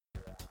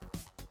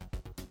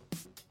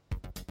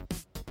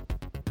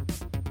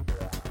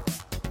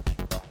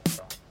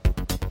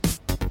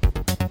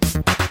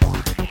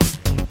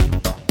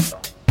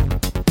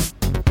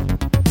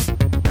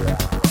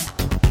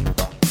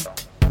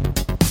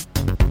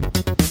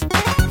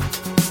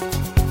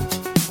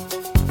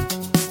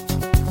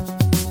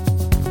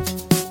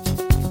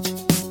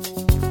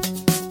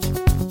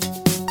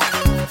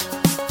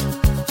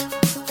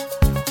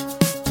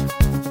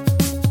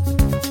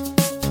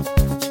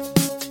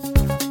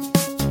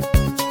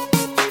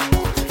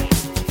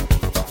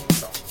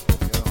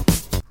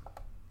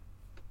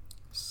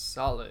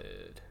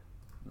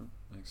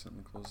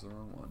accidentally closed the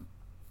wrong one.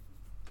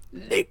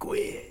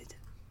 Liquid.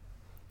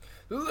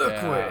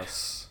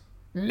 Gas.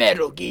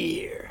 Metal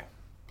Gear.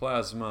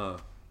 Plasma.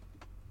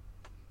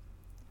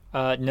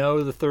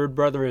 No, the third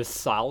brother is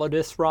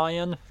Solidus,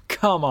 Ryan.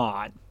 Come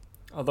on.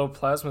 Although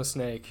Plasma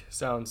Snake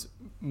sounds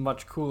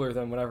much cooler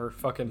than whatever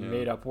fucking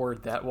made-up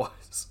word that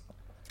was.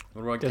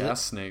 What about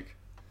Gas Snake?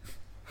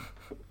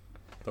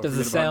 Don't Does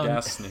it forget about sound-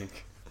 Gas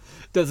Snake.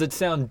 Does it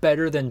sound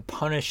better than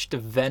Punished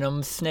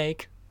Venom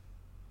Snake?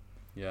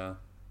 Yeah,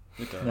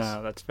 it does.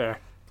 No, that's fair.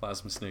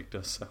 Plasma Snake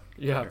does sound.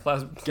 Yeah,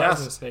 better.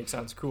 Plasma Snake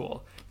sounds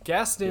cool.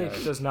 Gas Snake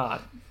Yeah. does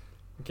not.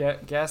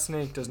 Gas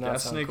Snake does not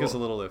Gas sound Snake cool. is a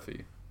little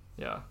iffy.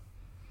 Yeah.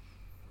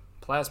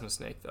 Plasma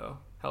Snake, though.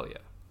 Hell yeah.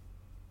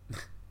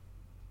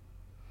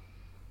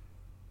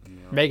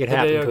 Make it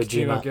happen, Hideo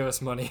Kojima. give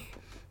us money.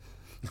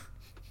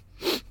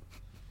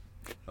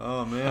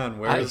 Oh man,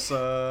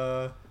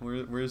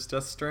 where's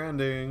Death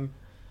Stranding?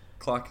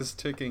 Clock is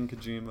ticking,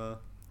 Kojima.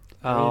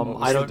 What was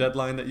I the don't.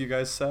 deadline that you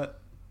guys set?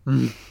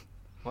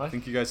 What? I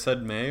think you guys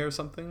said May or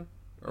something.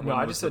 Or No, when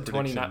I was just the said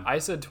prediction? I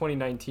said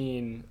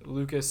 2019.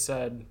 Lucas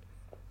said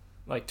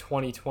like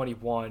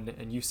 2021,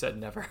 and you said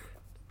never.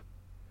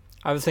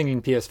 I was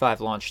thinking PS5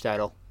 launch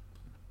title.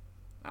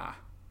 Ah,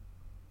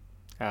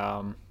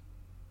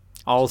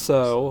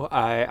 Also,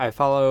 I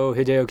follow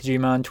Hideo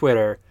Kojima on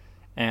Twitter,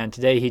 and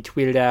today he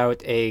tweeted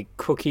out a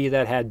cookie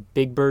that had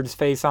Big Bird's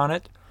face on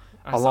it,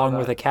 I saw along that.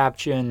 with a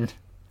caption.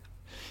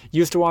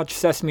 Used to watch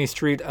Sesame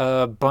Street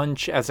a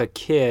bunch as a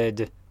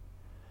kid.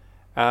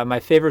 My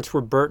favorites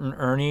were Bert and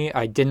Ernie.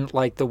 I didn't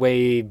like the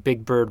way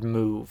Big Bird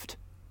moved.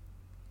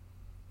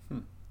 I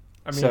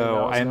mean, So, that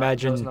was I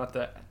imagine- that was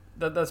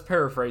not that's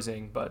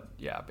paraphrasing, but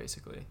yeah,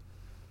 basically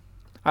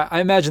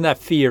I imagine that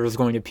fear is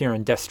going to appear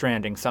in Death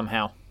Stranding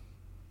somehow.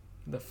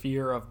 the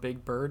fear of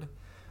Big Bird.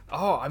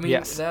 Oh, I mean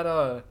Yes.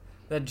 that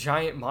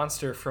giant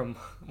monster from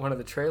one of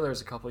the trailers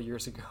a couple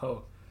years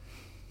ago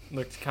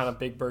looked kind of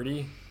Big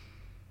Birdy.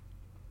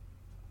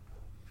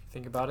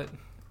 Think about it.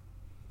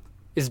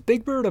 Is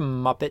Big Bird a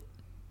Muppet?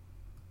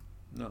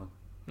 no.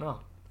 No.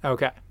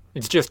 Okay.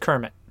 It's just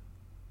Kermit.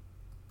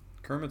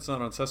 Kermit's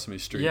not on Sesame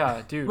Street.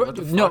 Yeah, dude. What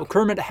the No, fuck?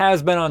 Kermit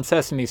has been on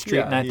Sesame Street,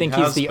 Yeah, and I he think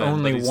he's has the been, but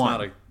only he's one.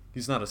 Not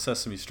he's not a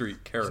Sesame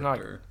Street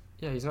character.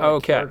 Yeah, he's not.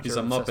 Okay. A character He's a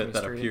on Muppet Sesame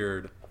that Street.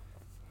 appeared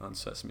on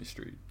Sesame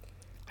Street.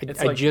 It's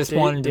I like just Dave,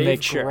 wanted to Dave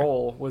make sure.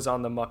 Grohl was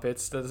on the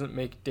Muppets. That doesn't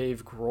make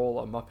Dave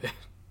Grohl a Muppet.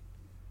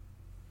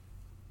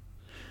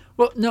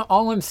 Well, no,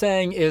 all I'm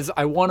saying is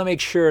I want to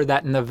make sure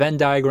that in the Venn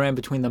diagram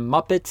between the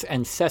Muppets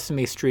and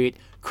Sesame Street,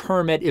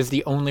 Kermit is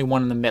the only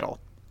one in the middle.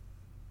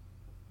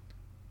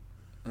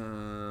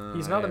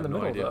 He's I not in have the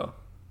no middle idea.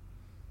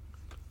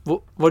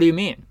 though. What do you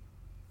mean?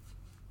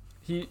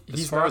 He's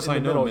As far not as in the I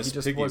know, middle. Miss He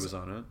just Piggy was. was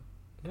on it.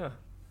 Yeah.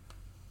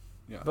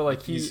 Yeah, But,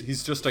 like,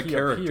 he's just a he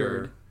character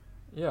appeared.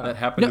 Yeah. that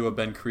happened No. to have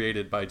been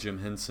created by Jim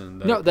Henson.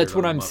 That No, that's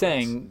appeared what on I'm the Muppets.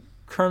 saying.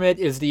 Kermit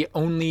is the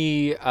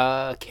only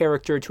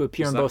character to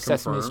appear Is in that both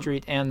Sesame confirmed?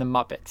 Street and the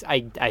Muppets.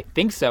 I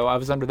think so. I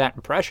was under that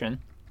impression.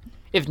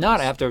 If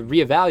not, I have to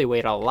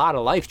reevaluate a lot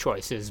of life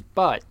choices,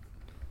 but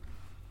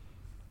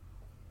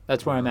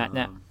that's where I'm at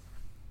now.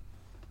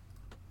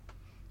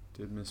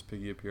 Did Miss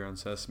Piggy appear on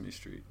Sesame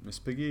Street? Miss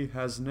Piggy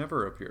has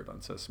never appeared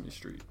on Sesame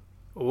Street.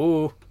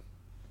 Ooh.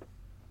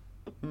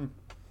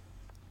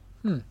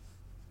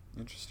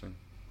 Interesting.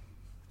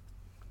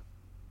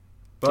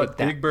 But Take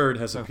that. Big Bird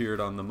has appeared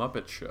on The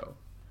Muppet Show.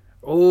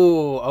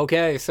 Ooh,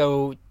 okay.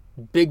 So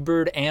Big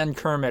Bird and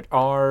Kermit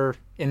are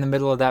in the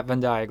middle of that Venn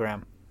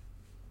diagram.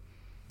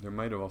 There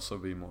might also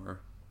be more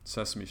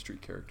Sesame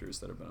Street characters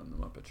that have been on The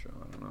Muppet Show.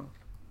 I don't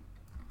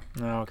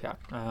know. Okay.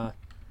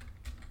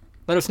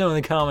 Let us know in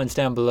the comments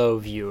down below,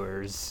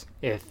 viewers,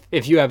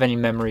 if you have any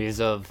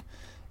memories of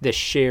this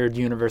shared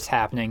universe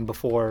happening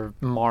before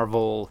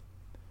Marvel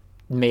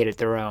made it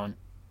their own.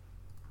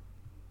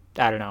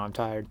 I don't know. I'm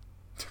tired.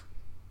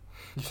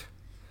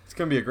 It's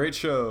going to be a great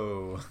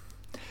show.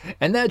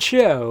 And that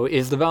show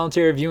is the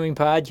Voluntary Viewing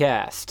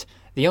Podcast.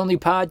 The only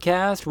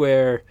podcast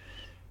where...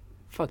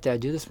 Fuck, did I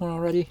do this one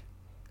already?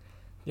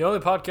 The only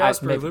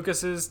podcast where maybe-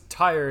 Lucas is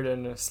tired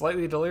and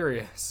slightly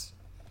delirious.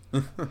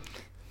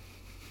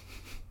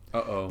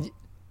 Uh-oh.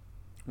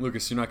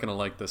 Lucas, you're not going to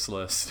like this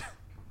list.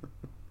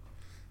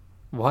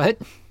 What?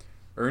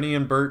 Ernie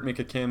and Bert make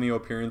a cameo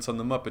appearance on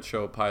The Muppet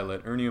Show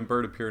pilot. Ernie and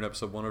Bert appear in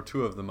episode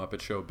 102 of The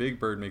Muppet Show. Big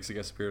Bird makes a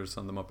guest appearance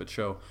on The Muppet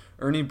Show.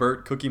 Ernie,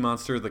 Bert, Cookie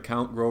Monster, The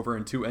Count, Grover,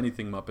 and 2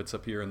 Anything Muppets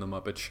appear in The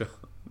Muppet Show.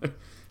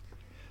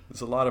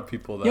 There's a lot of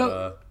people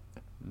that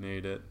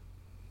made it.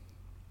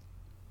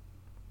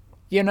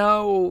 You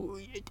know,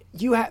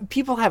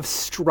 people have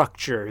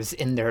structures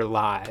in their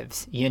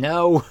lives, you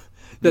know,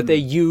 that they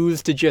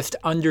use to just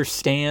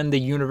understand the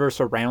universe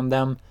around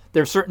them.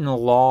 There are certain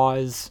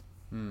laws,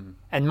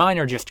 and mine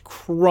are just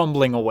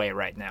crumbling away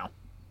right now.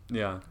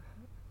 Yeah.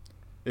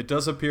 It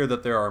does appear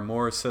that there are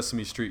more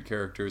Sesame Street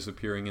characters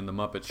appearing in The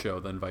Muppet Show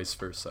than vice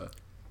versa.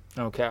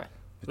 Okay.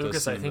 It does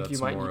Lucas, I seem think you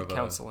that's might more need of a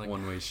counseling.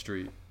 one-way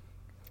street.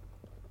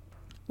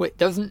 Wait,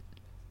 doesn't...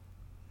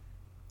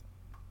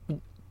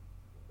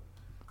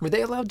 Were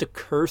they allowed to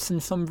curse in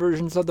some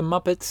versions of the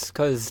Muppets?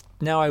 Because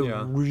now I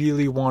Yeah.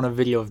 really want a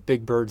video of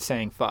Big Bird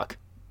saying fuck.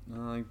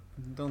 I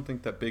don't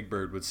think that Big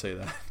Bird would say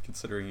that,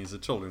 considering he's a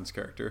children's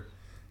character.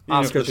 Even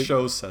Oscar if the the-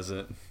 show says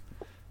it.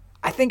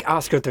 I think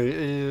Oscar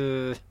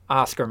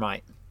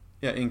might.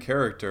 Yeah, in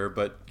character,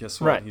 but guess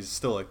what? Right. He's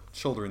still a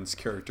children's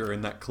character,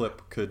 and that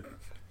clip could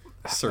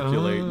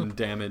circulate and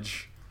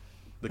damage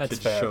the That's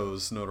kids' fair.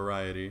 show's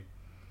notoriety.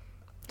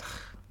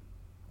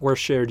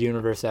 Worst shared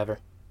universe ever.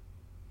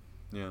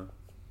 Yeah.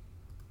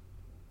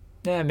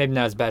 Yeah, maybe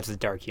not as bad as the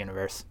Dark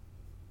Universe.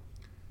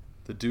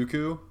 The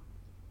Dooku?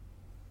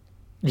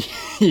 The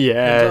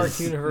Yes.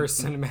 Dark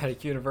Universe,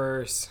 Cinematic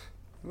Universe.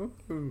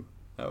 Woo-hoo.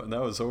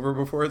 That was over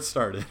before it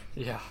started.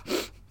 Yeah.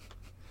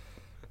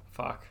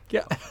 Fuck.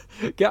 Yeah.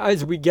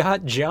 Guys, we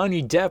got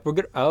Johnny Depp. We're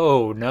good.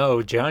 Oh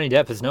no, Johnny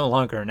Depp is no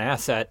longer an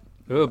asset.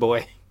 Oh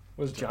boy.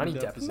 Was Johnny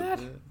Depp in is that?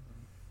 it.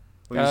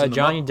 Well, he was in the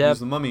Johnny He Depp- was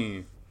the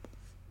mummy.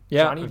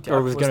 Yeah, Johnny Depp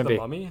or was gonna the be.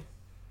 mummy?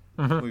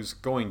 Well, he was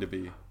going to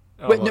be.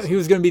 Oh, Wait, no, was- he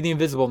was gonna be the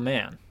Invisible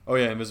Man. Oh,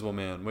 yeah, Invisible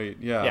Man. Wait,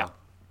 yeah. Yeah.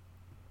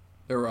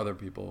 There were other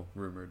people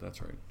rumored,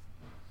 that's right.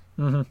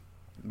 Mm-hmm.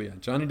 But yeah,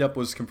 Johnny Depp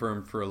was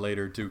confirmed for a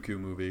later Dooku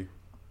movie,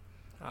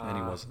 and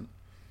he Ah. wasn't.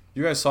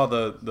 You guys saw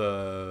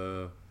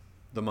the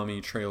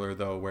Mummy trailer,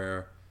 though,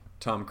 where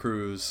Tom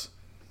Cruise,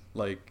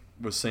 like,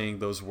 was saying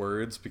those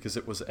words because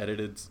it was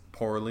edited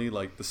poorly,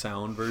 like the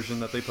sound version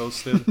that they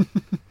posted.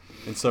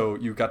 And so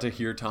you got to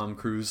hear Tom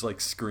Cruise,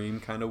 like, scream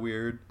kind of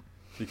weird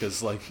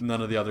because, like,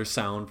 none of the other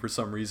sound for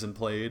some reason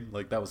played.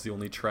 Like, that was the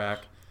only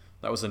track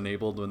that was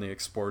enabled when they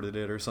exported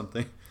it or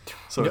something.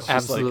 So it's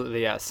just like,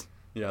 Absolutely, yes.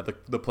 yeah,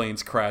 the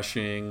plane's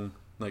crashing,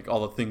 like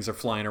all the things are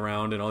flying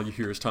around, and all you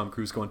hear is Tom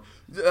Cruise going,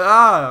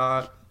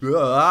 ah,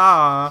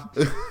 ah,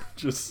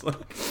 just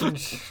like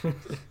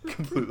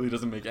completely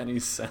doesn't make any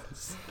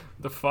sense.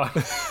 The fuck?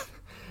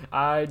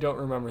 I don't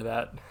remember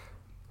that.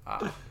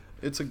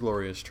 It's a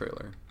glorious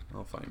trailer.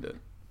 I'll find it.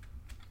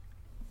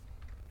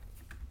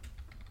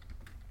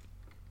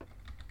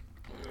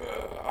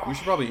 We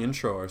should probably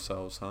intro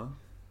ourselves, huh?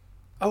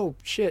 Oh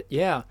shit,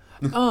 yeah.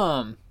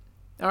 All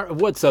right,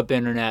 what's up,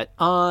 internet?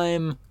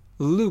 I'm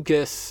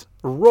Lucas,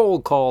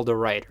 roll call the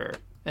writer,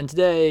 and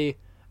today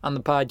on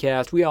the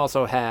podcast we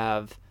also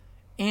have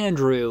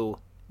Andrew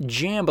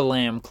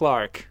Jambalam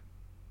Clark.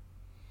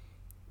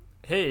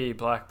 Hey,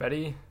 Black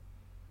Betty.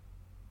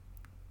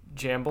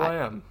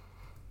 Jamblam.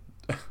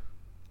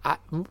 I,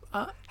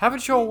 Have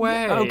it your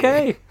way.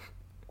 okay.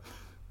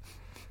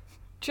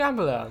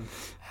 Jamblam.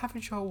 Have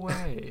it your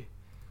way.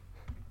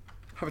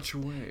 Have it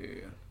your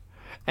way.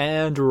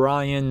 And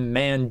Ryan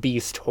Man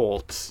Beast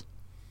Holtz.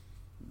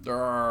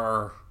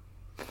 Arr.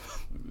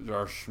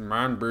 Yes,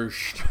 man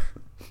beast.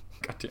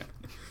 Goddamn.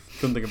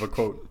 Couldn't think of a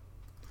quote.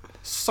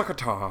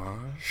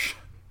 Succotash.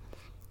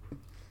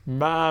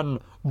 Man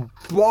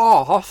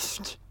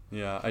Bost.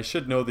 Yeah, I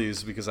should know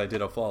these because I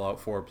did a Fallout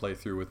 4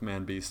 playthrough with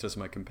Man Beast as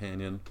my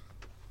companion.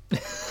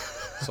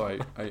 So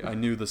I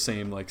knew the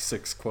same, like,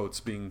 6 quotes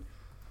being,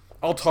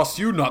 I'll toss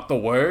you not the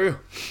way. How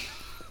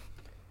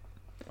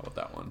about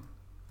that one?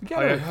 We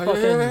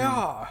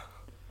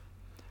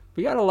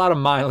got a lot of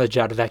mileage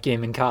out of that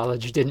game in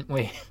college, didn't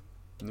we?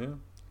 Yeah.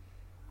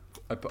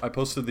 I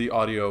posted the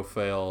audio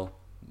fail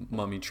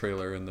Mummy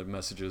trailer in the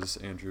messages,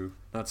 Andrew.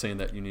 Not saying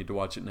that you need to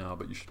watch it now,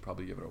 but you should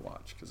probably give it a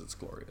watch because it's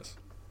glorious.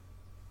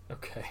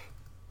 Okay.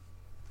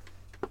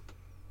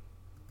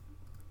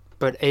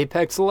 But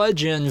Apex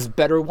Legends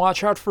better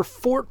watch out for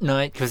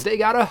Fortnite because they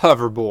got a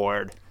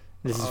hoverboard.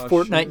 This is Oh,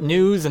 Fortnite shit.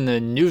 news in the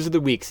News of the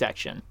Week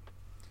section.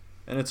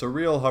 And it's a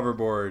real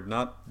hoverboard,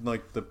 not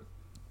like the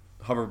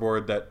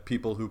hoverboard that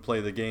people who play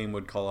the game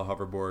would call a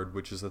hoverboard,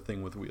 which is a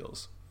thing with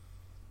wheels.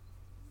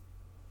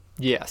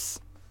 Yes.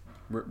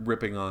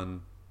 Ripping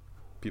on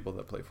people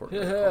that play Fortnite.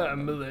 Yeah,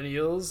 calling them-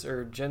 millennials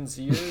or Gen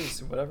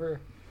Zers, whatever.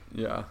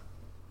 yeah.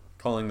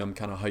 Calling them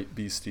kind of hype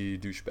beastie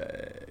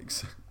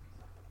douchebags.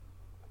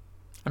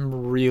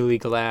 I'm really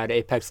glad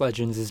Apex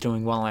Legends is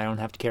doing well. I don't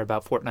have to care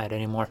about Fortnite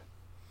anymore.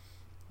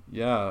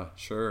 Yeah,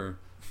 sure.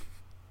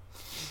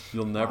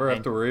 You'll never Fine.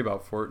 have to worry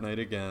about Fortnite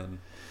again.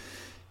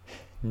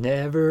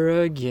 Never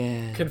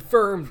again.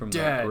 Confirmed From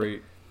that dead.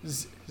 great...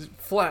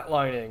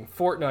 Flatlining.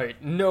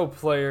 Fortnite. No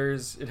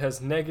players. It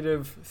has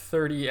negative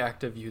 30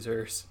 active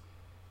users.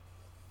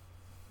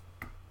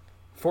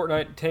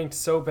 Fortnite tanked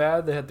so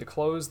bad they had to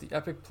close the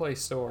Epic Play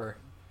Store.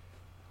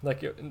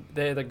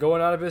 They had a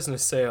going out of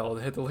business sale.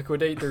 They had to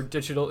liquidate their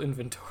digital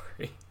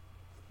inventory.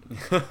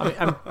 I mean,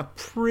 I'm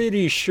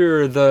pretty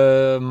sure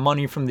the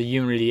money from the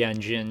Unity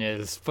engine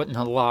is footing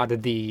a lot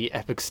of the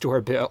Epic Store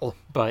bill,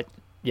 but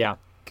yeah.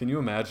 Can you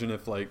imagine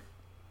if, like,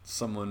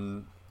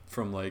 someone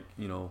from, like,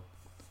 you know,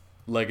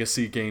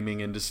 legacy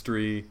gaming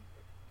industry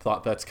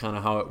thought that's kind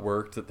of how it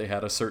worked, that they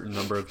had a certain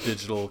number of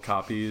digital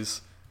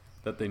copies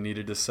that they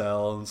needed to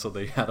sell, and so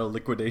they had a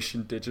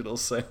liquidation digital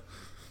sale.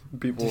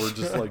 People were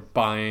just, like,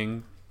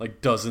 buying,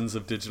 like, dozens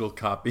of digital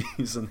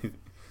copies, and they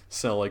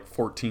sell, like,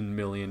 14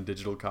 million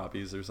digital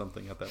copies or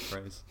something at that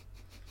price.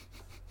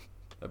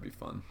 That'd be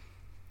fun.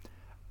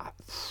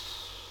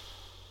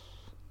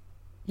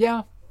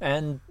 Yeah,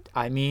 and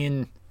I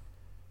mean,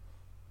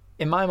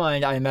 in my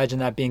mind, I imagine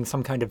that being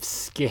some kind of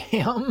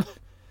scam,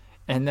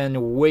 and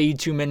then way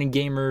too many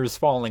gamers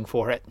falling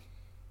for it.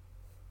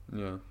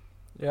 Yeah.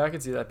 Yeah, I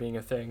could see that being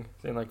a thing.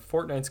 Saying like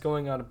Fortnite's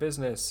going out of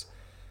business.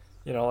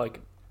 You know, like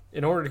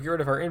in order to get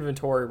rid of our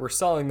inventory, we're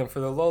selling them for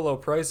the low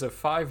price of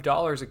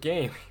 $5 a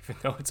game, even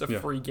though it's a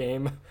free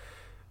game.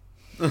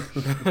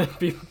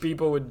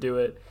 People would do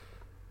it.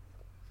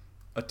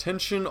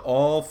 Attention,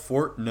 all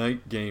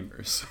Fortnite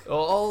gamers.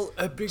 All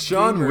epic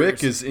John gamers.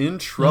 Wick is in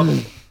trouble,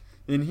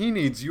 and he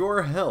needs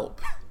your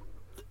help.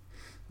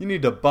 You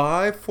need to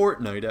buy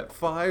Fortnite at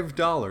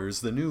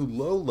 $5, the new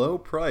low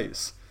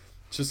price.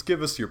 Just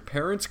give us your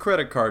parents'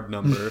 credit card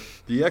number,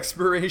 the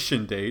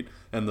expiration date,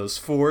 and those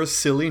 4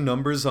 silly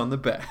numbers on the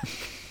back.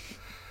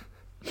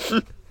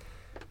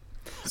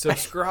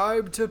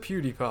 Subscribe to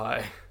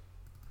PewDiePie.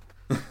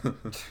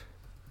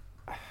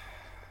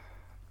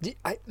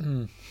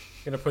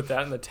 Gonna put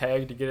that in the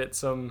tag to get it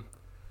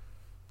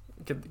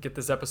get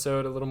this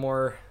episode a little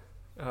more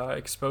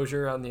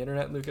exposure on the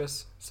internet,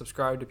 Lucas.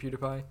 Subscribe to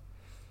PewDiePie.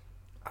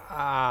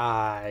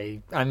 I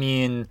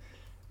mean,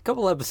 a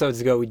couple episodes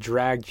ago we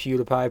dragged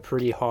PewDiePie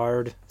pretty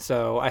hard,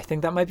 so I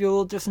think that might be a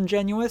little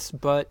disingenuous,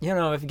 but, you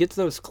know, if it gets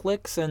those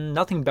clicks and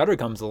nothing better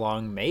comes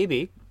along,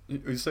 maybe.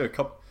 You say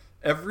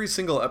every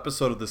single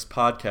episode of this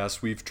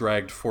podcast we've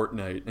dragged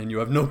Fortnite, and you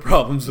have no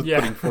problems with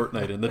putting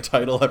Fortnite in the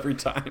title every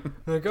time.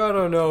 Like, I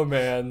don't know,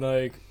 man.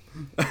 Like,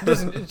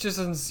 it just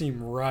doesn't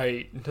seem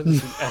right. It doesn't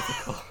seem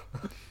ethical.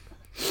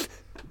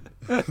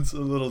 It's a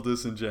little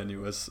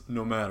disingenuous,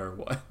 no matter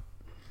what.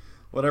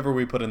 Whatever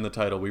we put in the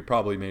title, we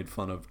probably made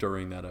fun of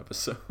during that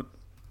episode.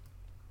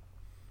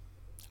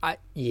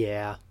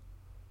 Yeah.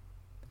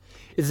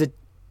 Is it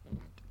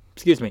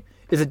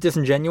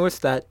disingenuous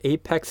that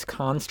Apex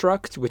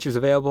Construct, which is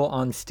available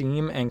on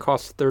Steam and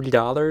costs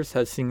 $30,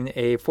 has seen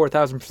a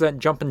 4,000%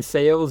 jump in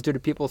sales due to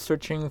people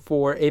searching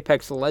for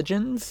Apex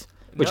Legends,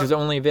 which is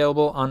only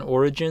available on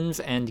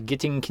Origins, and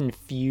getting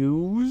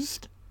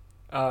confused?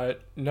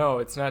 No,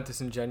 it's not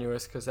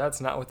disingenuous, because that's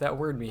not what that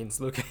word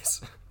means,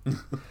 Lucas.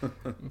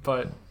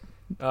 But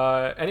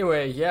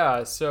anyway,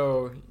 yeah,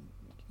 so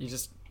you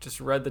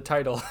just read the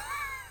title.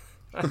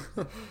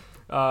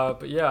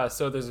 But yeah,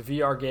 so there's a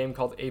VR game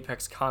called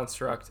Apex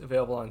Construct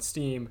available on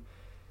Steam,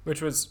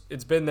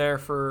 it's been there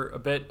for a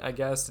bit, I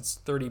guess. It's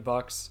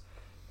 $30.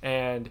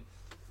 And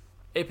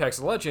Apex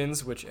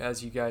Legends, which,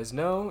 as you guys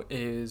know,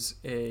 is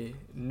a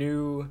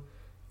new,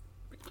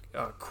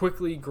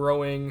 quickly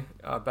growing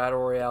battle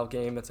royale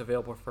game that's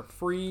available for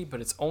free,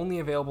 but it's only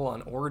available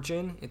on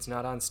Origin. It's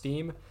not on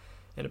Steam.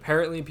 And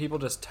apparently people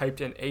just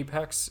typed in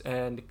Apex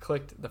and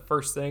clicked the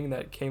first thing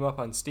that came up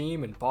on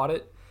Steam and bought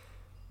it.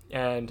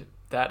 And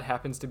that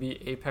happens to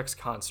be Apex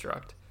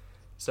Construct.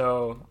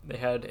 So they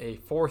had a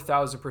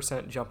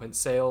 4,000% jump in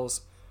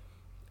sales.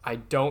 I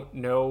don't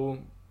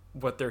know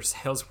what their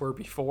sales were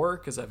before,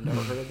 because I've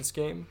never heard of this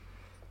game.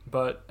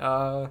 But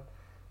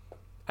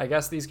I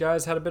guess these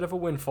guys had a bit of a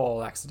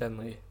windfall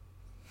accidentally.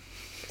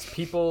 'Cause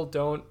people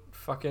don't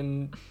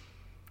fucking,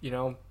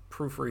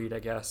 proofread, I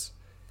guess.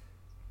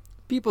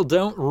 People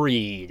don't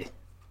read.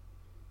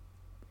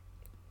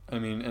 I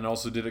mean, and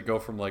also, did it go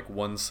from like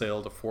 1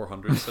 sale to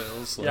 400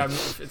 sales? Yeah, I mean,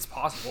 it's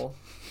possible.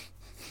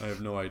 I have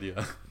no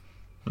idea.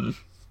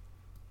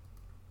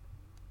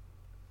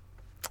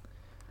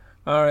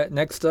 All right,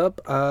 next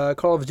up,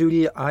 Call of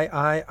Duty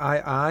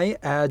III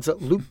adds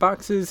loot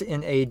boxes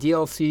in a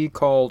DLC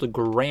called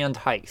Grand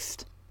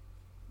Heist.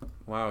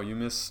 Wow, you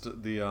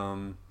missed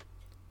the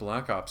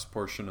Black Ops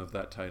portion of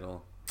that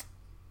title.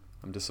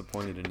 I'm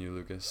disappointed in you,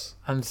 Lucas.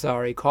 I'm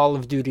sorry, Call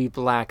of Duty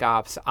Black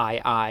Ops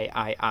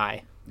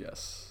III.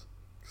 Yes.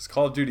 Because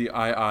Call of Duty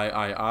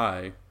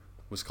III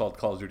was called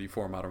Call of Duty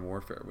 4 Modern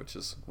Warfare, which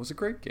was a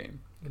great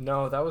game.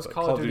 No, that was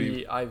Call of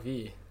Duty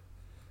IV.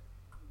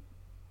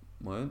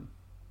 What?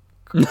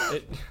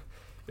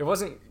 It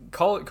wasn't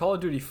Call of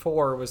Duty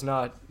 4 was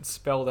not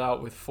spelled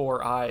out with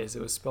 4 I's.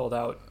 It was spelled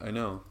out. I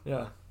know.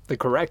 Yeah. The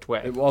correct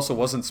way. It also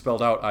wasn't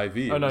spelled out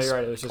IV. Oh no, you're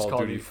right. It was just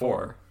Call of Duty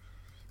 4.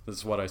 This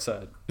is what I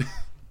said.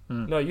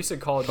 No, you said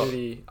Call of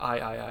Duty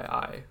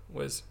III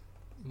was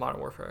Modern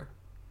Warfare.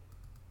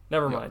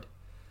 Never mind.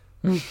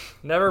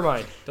 Never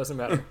mind. Doesn't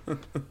matter.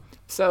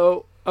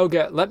 So,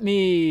 okay, let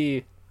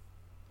me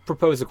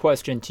propose a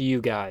question to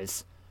you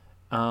guys.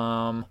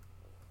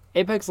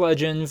 Apex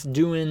Legends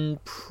doing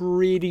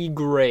pretty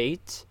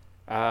great.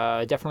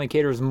 Definitely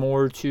caters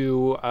more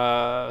to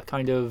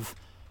kind of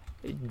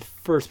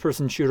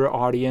first-person shooter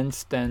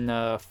audience than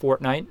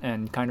Fortnite,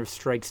 and kind of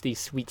strikes the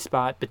sweet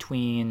spot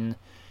between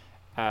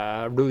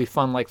really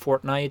fun like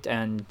Fortnite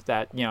and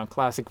that,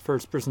 classic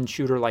first-person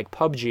shooter like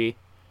PUBG.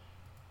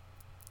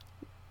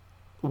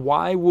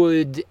 Why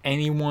would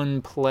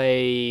anyone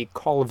play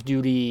Call of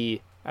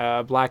Duty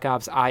Black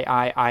Ops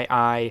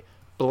III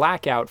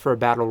Blackout for a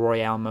Battle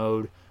Royale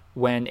mode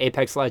when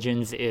Apex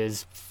Legends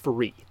is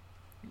free?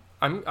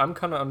 I'm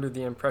kind of under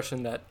the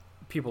impression that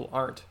people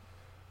aren't.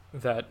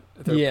 That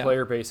their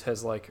player base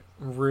has like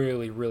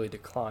really, really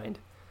declined.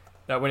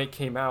 That when it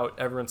came out,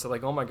 everyone said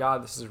like, oh my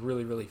god, this is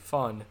really, really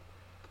fun.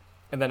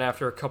 And then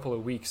after a couple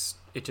of weeks,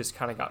 it just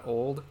kind of got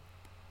old.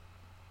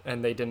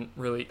 and they didn't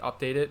really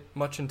update it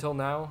much until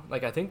now.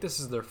 Like, I think this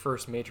is their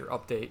first major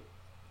update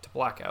to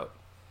Blackout.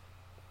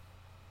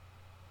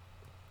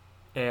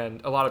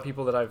 And a lot of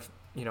people that I've,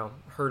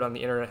 heard on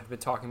the internet have been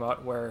talking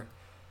about where,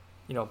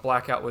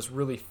 Blackout was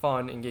really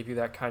fun and gave you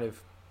that kind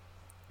of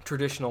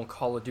traditional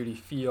Call of Duty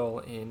feel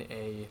in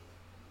a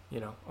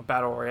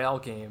battle royale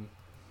game,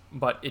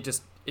 but it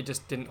just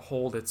didn't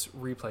hold its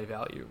replay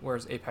value,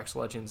 whereas Apex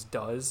Legends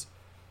does,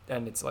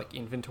 and its like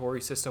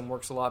inventory system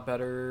works a lot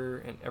better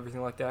and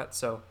everything like that.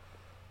 So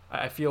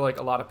I feel like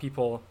a lot of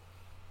people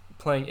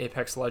playing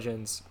Apex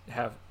Legends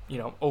have,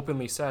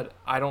 openly said,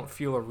 I don't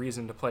feel a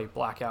reason to play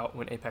Blackout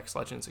when Apex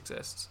Legends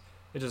exists.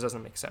 It just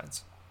doesn't make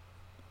sense.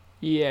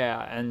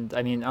 Yeah, and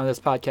I mean, on this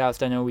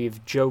podcast, I know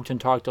we've joked and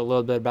talked a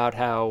little bit about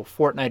how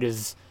Fortnite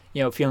is,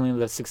 feeling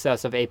the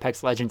success of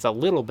Apex Legends a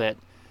little bit,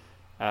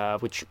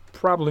 which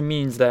probably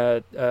means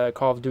that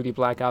Call of Duty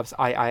Black Ops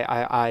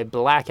I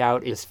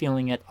Blackout is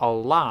feeling it a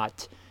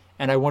lot.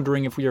 And I'm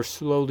wondering if we are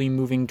slowly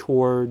moving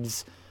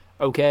towards,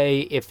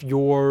 okay, if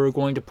you're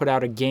going to put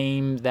out a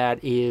game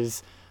that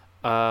is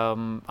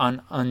an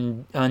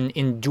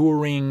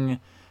enduring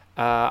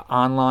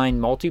online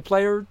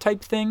multiplayer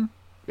type thing,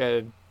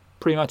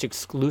 pretty much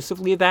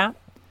exclusively that,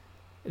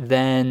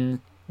 then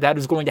that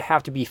is going to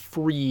have to be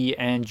free,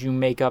 and you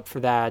make up for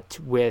that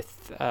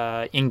with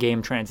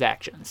in-game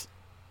transactions.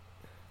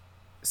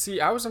 See,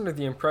 I was under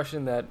the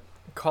impression that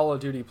Call of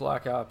Duty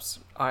Black Ops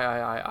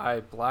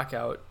I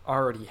Blackout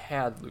already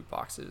had loot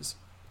boxes.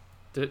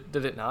 Did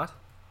it not?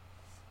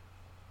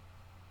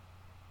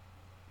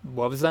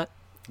 What was that?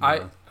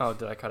 Yeah.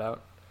 Did I cut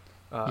out?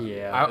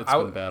 Yeah. It's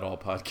been bad all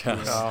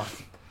podcast.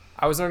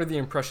 I was under the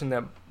impression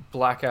that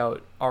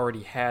Blackout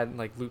already had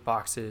like loot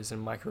boxes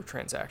and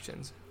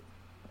microtransactions.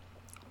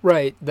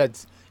 Right.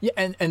 That's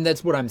and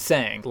that's what I'm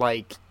saying.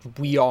 Like,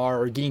 we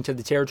are getting to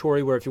the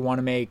territory where if you want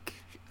to make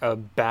a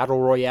battle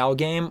royale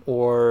game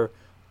or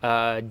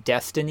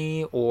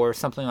Destiny or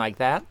something like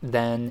that,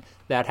 then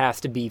that has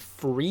to be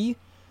free,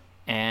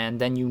 and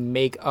then you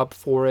make up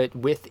for it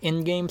with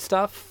in-game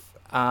stuff,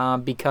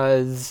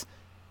 because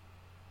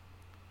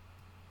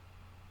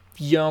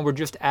we're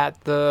just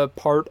at the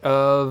part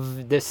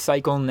of this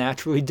cycle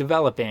naturally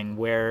developing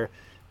where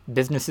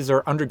businesses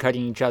are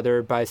undercutting each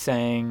other by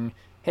saying,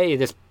 hey,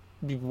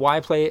 why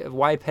pay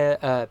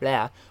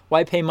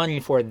money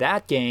for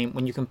that game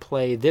when you can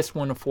play this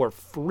one for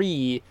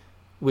free,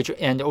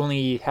 and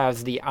only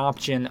has the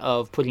option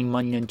of putting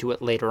money into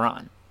it later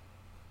on.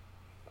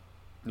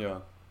 Yeah.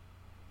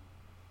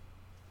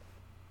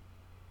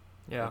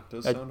 Yeah. It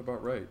does sound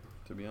about right,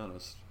 to be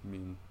honest. I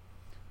mean,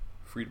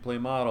 free-to-play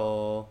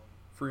model,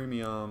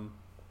 freemium,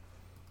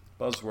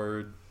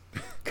 buzzword.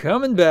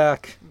 Coming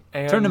back.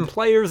 And turning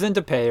players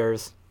into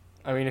payers.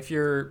 I mean, if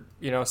you're,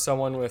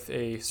 someone with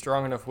a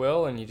strong enough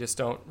will and you just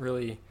don't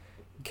really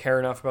care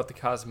enough about the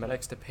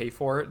cosmetics to pay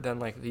for it, then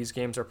like these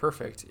games are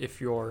perfect.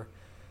 If you're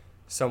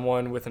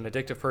someone with an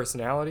addictive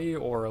personality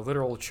or a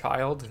literal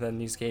child, then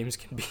these games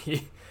can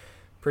be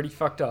pretty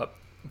fucked up.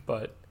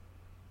 But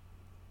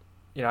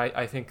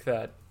I think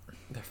that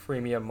the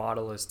freemium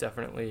model is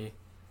definitely,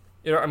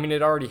 it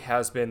already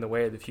has been the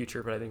way of the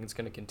future, but I think it's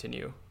going to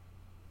continue.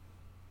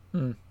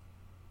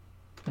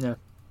 Yeah.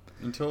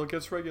 Until it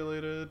gets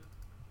regulated.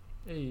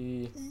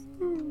 Hey.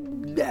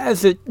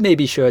 As it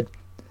maybe should.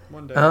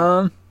 One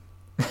day.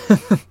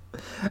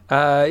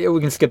 We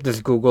can skip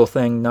this Google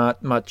thing.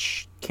 Not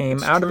much came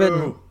It's out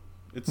true.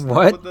 of it.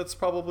 What? That's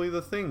probably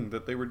the thing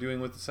that they were doing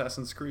with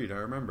Assassin's Creed, I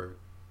remember.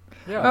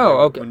 Yeah.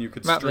 Oh, okay. When you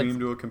could Matt, stream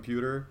to a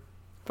computer.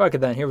 Fuck it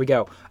then. Here we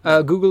go.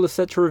 Google is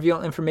set to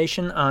reveal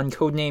information on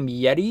codename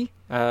Yeti,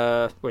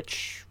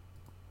 which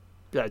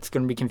that's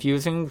going to be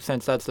confusing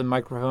since that's the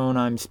microphone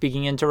I'm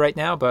speaking into right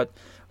now, but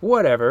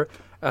whatever.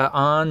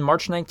 On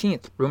March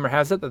 19th, rumor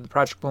has it that the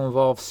project will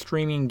involve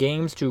streaming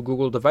games to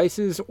Google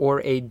devices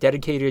or a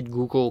dedicated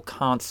Google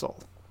console.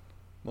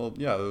 Well,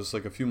 yeah, it was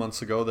like a few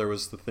months ago. There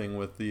was the thing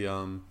with the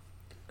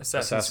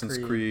Assassin's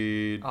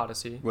Creed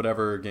Odyssey,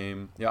 whatever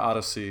game. Yeah,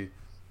 Odyssey.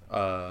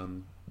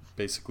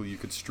 Basically, you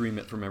could stream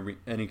it from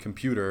any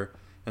computer,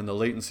 and the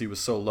latency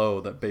was so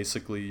low that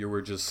basically you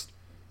were just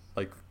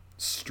like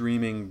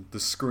streaming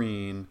the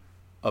screen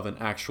of an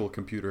actual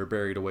computer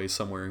buried away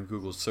somewhere in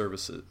Google's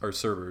services or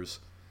servers,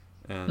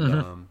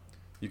 and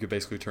you could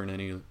basically turn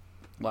any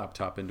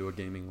laptop into a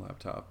gaming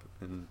laptop.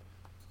 And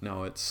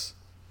now it's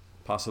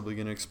possibly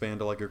going to expand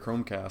to like a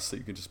Chromecast, that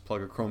you can just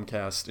plug a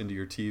Chromecast into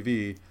your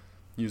TV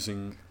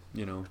using,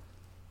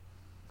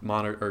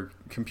 monitor or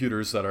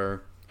computers that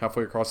are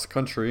halfway across the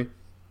country,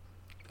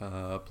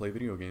 play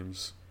video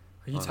games.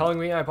 Are you telling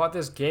me I bought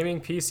this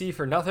gaming PC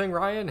for nothing,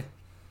 Ryan?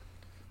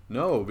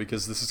 No,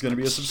 because this is going to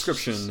be a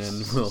subscription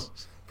and will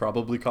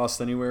probably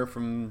cost anywhere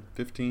from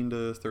 $15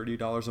 to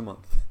 $30 a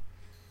month.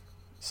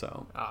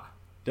 So,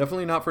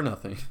 definitely not for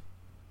nothing.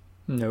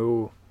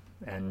 No.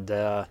 And,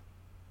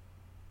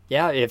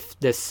 if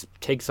this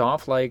takes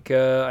off like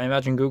I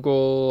imagine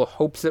Google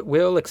hopes it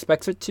will,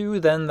 expects it to,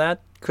 then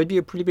that could be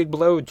a pretty big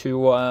blow to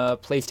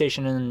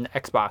PlayStation and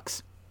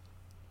Xbox.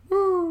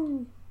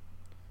 Woo!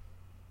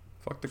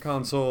 Fuck the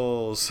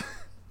consoles.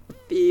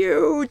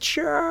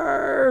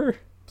 Future.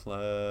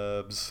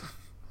 Plebs.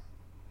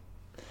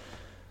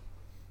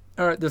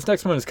 All right, this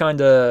next one is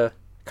kind of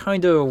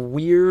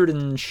weird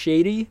and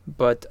shady,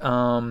 but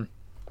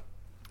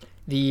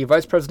the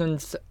vice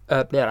president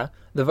of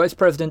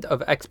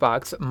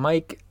Xbox,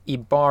 Mike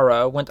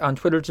Ibarra, went on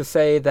Twitter to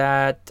say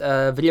that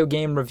video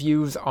game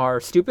reviews are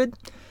stupid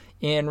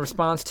in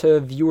response to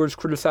viewers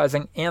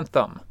criticizing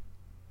Anthem.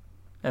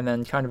 And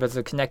then, kind of as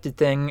a connected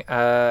thing,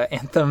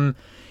 Anthem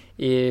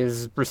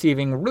is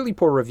receiving really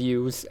poor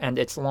reviews, and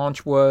its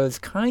launch was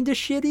kind of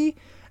shitty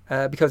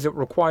because it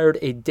required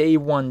a day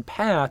one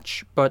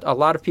patch, but a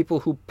lot of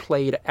people who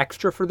played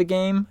extra for the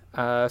game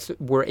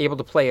were able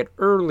to play it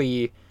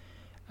early,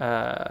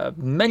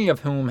 many of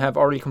whom have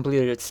already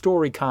completed its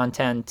story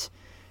content,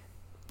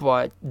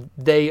 but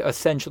they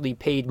essentially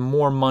paid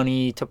more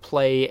money to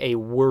play a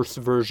worse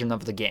version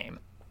of the game.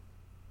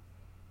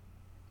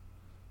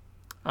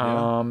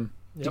 Do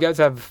you guys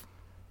have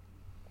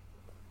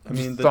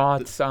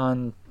thoughts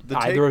on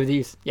either of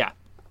these? Yeah.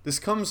 This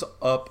comes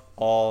up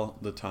all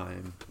the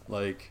time.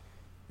 Like,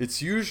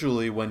 it's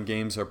usually when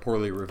games are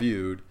poorly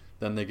reviewed,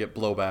 then they get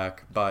blowback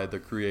by the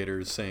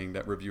creators saying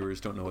that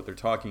reviewers don't know what they're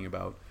talking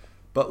about.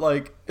 But,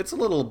 like, it's a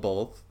little of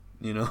both,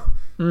 you know?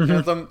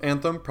 Mm-hmm.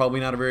 Anthem,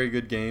 probably not a very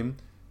good game.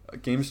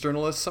 Games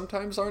journalists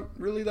sometimes aren't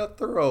really that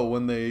thorough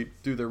when they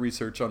do their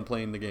research on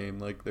playing the game.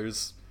 Like,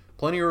 there's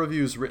plenty of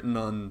reviews written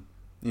on,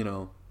 you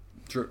know,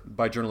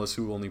 by journalists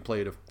who only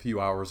played a few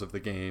hours of the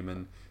game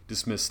and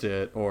dismissed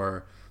it.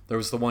 Or there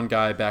was the one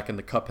guy back in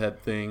the Cuphead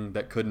thing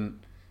that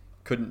couldn't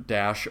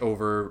dash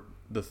over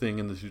the thing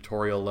in the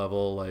tutorial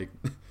level. Like,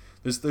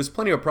 there's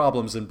plenty of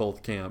problems in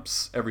both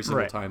camps every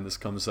single time this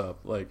comes up.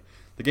 Like,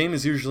 the game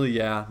is usually,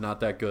 not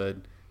that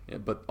good,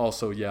 but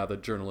also, the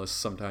journalists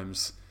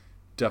sometimes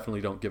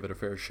definitely don't give it a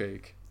fair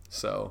shake.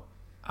 So,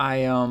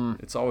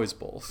 it's always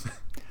both.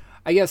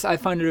 I guess I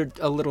find it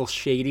a little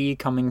shady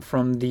coming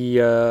from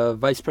the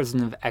vice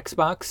president of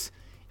Xbox,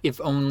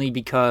 if only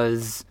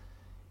because,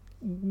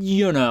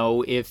 you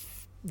know,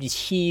 if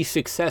he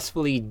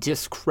successfully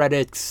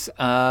discredits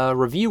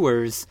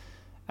reviewers,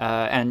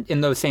 and in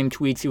those same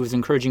tweets he was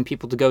encouraging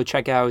people to go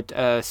check out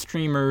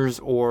streamers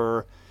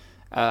or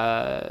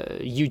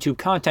YouTube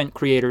content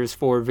creators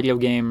for video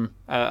game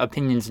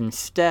opinions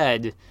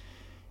instead,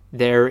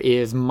 there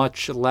is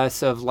much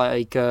less of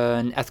like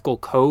an ethical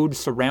code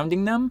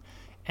surrounding them,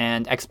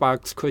 and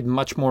Xbox could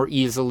much more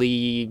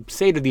easily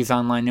say to these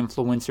online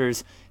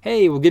influencers,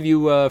 hey, we'll give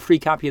you a free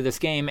copy of this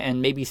game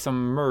and maybe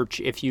some merch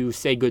if you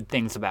say good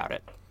things about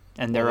it.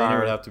 And then it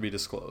would have to be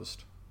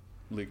disclosed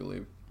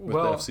legally with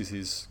the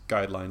FCC's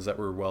guidelines that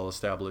were well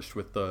established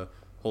with the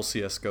whole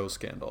CSGO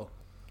scandal.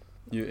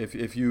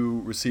 If you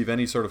receive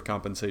any sort of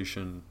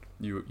compensation,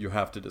 you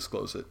have to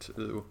disclose it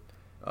to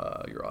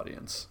your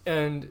audience.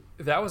 And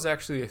that was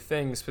actually a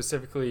thing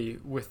specifically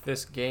with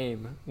this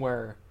game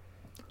where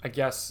I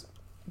guess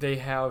they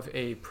have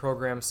a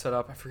program set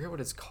up. I forget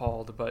what it's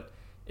called, but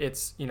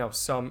it's, you know,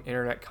 some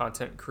internet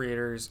content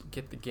creators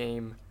get the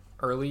game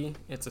early.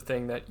 It's a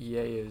thing that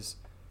EA is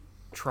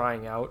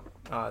trying out,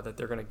 that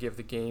they're going to give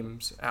the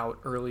games out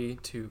early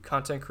to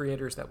content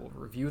creators that will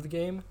review the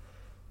game.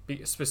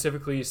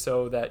 Specifically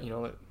so that, you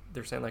know,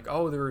 they're saying like,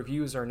 oh, the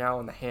reviews are now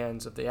in the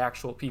hands of the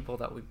actual people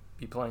that would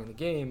be playing the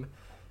game,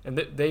 and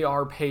that they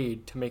are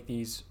paid to make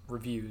these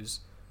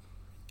reviews.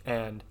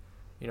 And,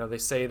 you know, they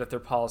say that their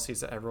policy is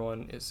that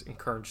everyone is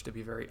encouraged to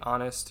be very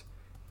honest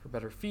for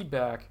better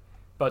feedback,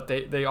 but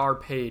they are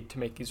paid to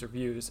make these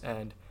reviews.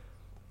 And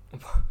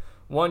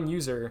one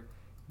user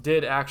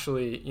did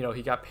actually, you know,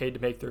 he got paid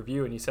to make the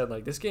review, and he said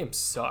like, this game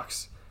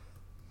sucks.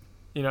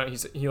 You know,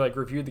 he like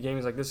reviewed the game.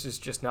 He's like, this is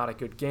just not a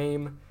good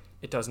game.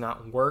 It does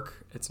not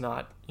work. It's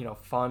not, you know,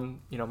 fun,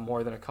 you know,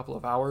 more than a couple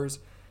of hours.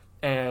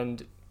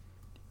 And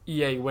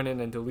EA went in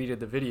and deleted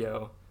the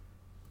video,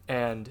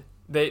 and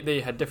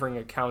they had differing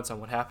accounts on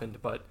what happened,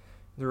 but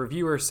the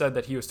reviewer said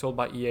that he was told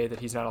by EA that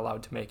he's not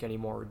allowed to make any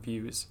more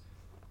reviews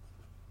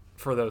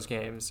for those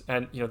games.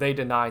 And, you know, they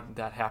denied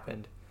that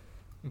happened.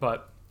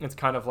 But it's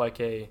kind of like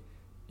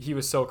he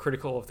was so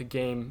critical of the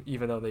game,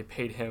 even though they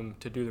paid him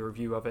to do the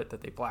review of it,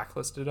 that they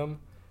blacklisted him,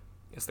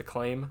 is the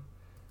claim.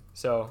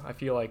 So I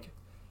feel like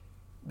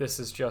this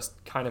is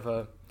just kind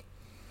of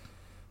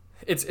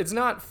it's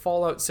not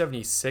Fallout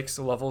 76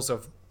 levels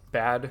of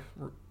bad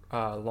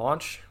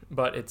launch,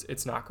 but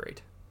it's not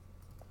great.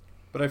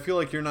 But I feel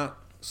like you're not,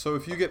 so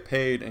if you get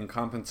paid and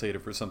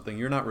compensated for something,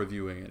 you're not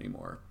reviewing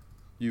anymore.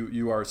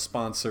 You are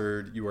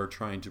sponsored, you are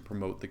trying to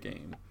promote the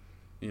game,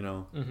 you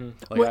know? Mm-hmm.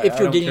 Like, well, if I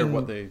don't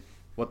care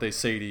what they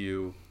say to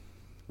you.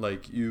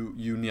 Like,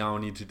 you now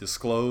need to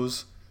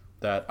disclose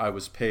that I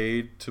was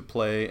paid to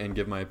play and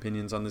give my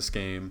opinions on this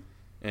game,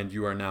 and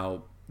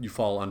you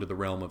fall under the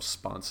realm of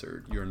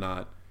sponsored. You're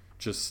not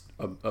just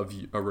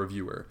a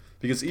reviewer.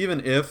 Because even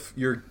if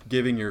you're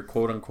giving your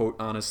quote-unquote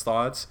honest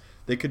thoughts,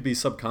 they could be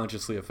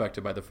subconsciously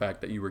affected by the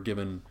fact that you were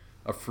given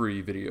a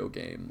free video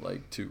game,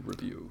 like, to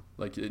review.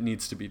 Like, it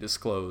needs to be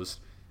disclosed,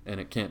 and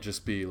it can't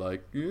just be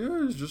like,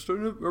 yeah, it's just a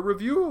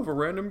review of a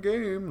random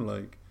game.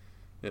 Like,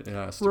 it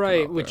has to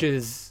right, come out which there.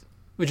 is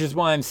Which is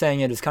why I'm saying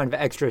it is kind of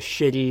extra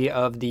shitty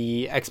of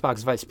the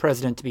Xbox vice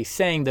president to be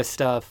saying this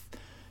stuff,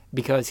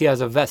 because he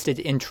has a vested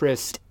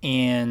interest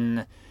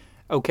in,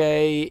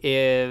 okay,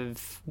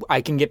 if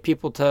I can get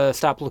people to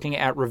stop looking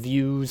at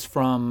reviews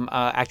from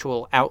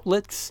actual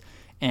outlets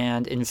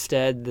and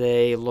instead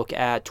they look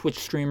at Twitch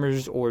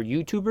streamers or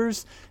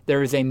YouTubers,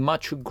 there is a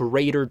much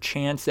greater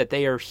chance that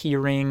they are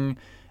hearing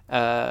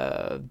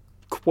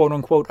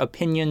quote-unquote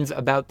opinions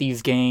about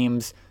these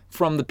games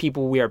from the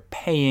people we are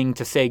paying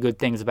to say good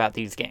things about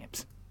these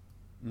games.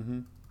 Mm-hmm.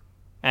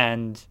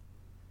 And...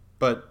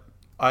 But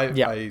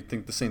I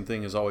think the same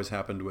thing has always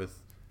happened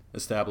with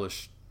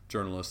established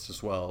journalists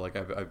as well. Like,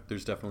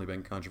 there's definitely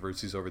been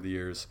controversies over the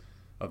years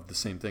of the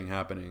same thing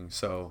happening.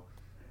 So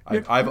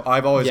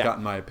I've always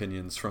gotten my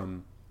opinions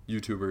from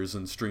YouTubers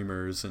and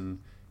streamers and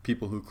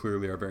people who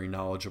clearly are very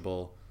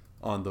knowledgeable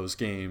on those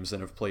games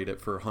and have played it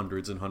for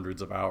hundreds and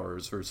hundreds of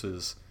hours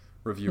versus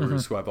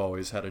reviewers who I've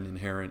always had an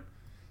inherent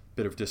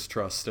bit of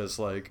distrust as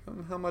like,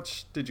 how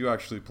much did you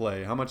actually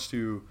play? How much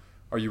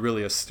are you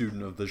really a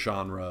student of the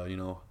genre? You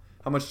know,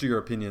 how much do your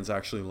opinions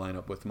actually line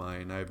up with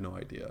mine? I have no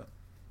idea.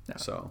 No.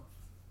 So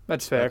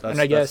that's fair.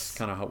 And I guess that's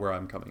kind of where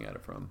I'm coming at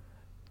it from.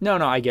 No,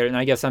 I get it. And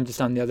I guess I'm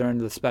just on the other end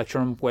of the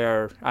spectrum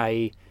where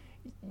I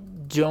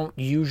don't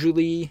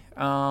usually,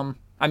 I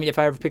mean, if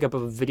I ever pick up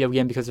a video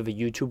game because of a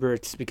YouTuber,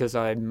 it's because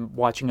I'm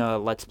watching a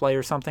Let's Play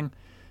or something.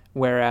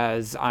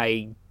 Whereas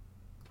I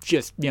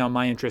just,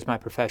 my interest, my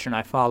profession,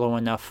 I follow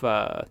enough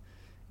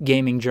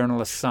gaming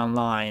journalists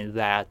online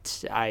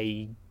that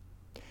I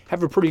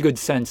have a pretty good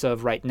sense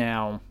of right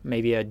now,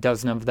 maybe a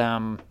dozen of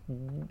them,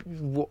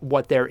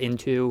 what they're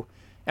into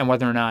and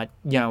whether or not,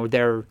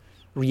 their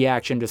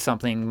reaction to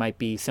something might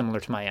be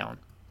similar to my own.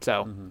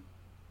 So,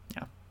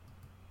 yeah.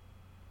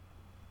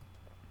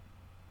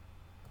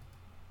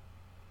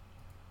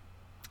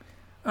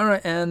 All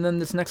right, and then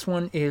this next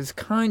one is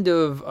kind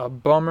of a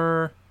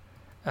bummer.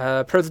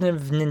 President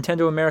of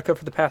Nintendo America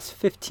for the past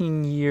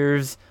 15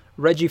 years,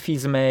 Reggie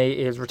Fils-Aimé,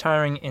 is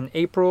retiring in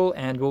April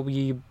and will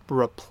be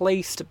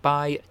replaced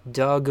by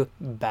Doug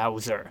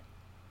Bowser.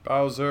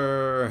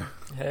 Bowser!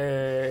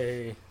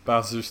 Hey.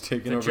 Bowser's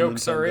taking over Nintendo. The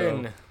jokes are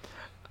in.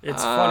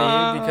 It's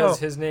funny because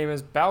his name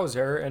is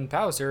Bowser, and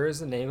Bowser is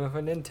the name of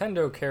a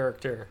Nintendo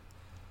character.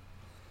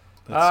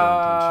 That's so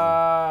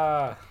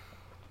intentional.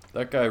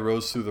 That guy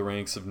rose through the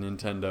ranks of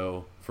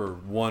Nintendo for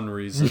one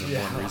reason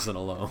and one reason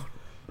alone.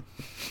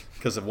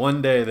 Because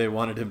one day they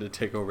wanted him to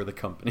take over the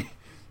company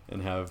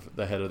and have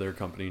the head of their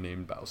company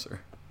named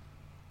Bowser.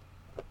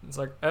 It's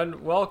like,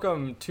 and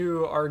welcome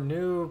to our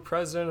new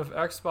president of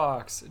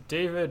Xbox,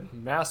 David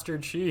Master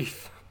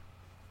Chief.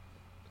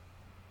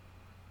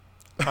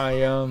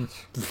 I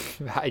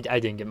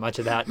didn't get much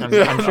of that. I'm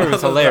sure it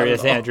was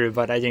hilarious, Andrew,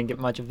 but I didn't get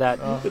much of that.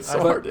 It's so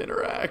hard to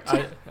interact.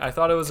 I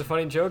thought it was a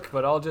funny joke,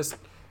 but I'll just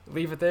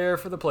leave it there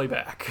for the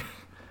playback.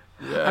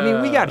 Yeah. I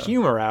mean, we got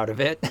humor out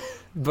of it,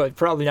 but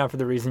probably not for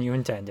the reason you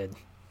intended.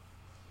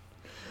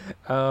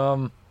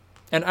 And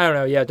I don't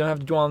know, don't have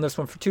to dwell on this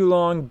one for too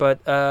long, but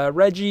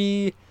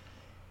Reggie,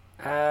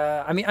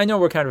 I mean, I know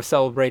we're kind of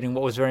celebrating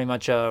what was very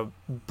much a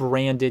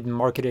branded,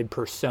 marketed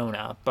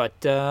persona,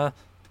 but I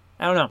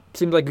don't know,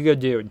 seemed like a good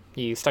dude.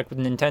 He stuck with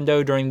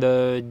Nintendo during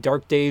the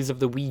dark days of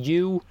the Wii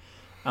U.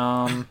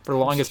 For the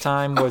longest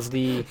time was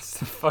the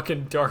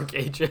fucking dark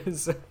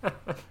ages.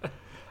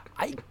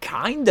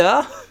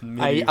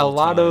 A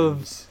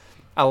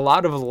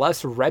lot of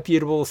less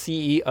reputable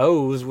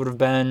CEOs would have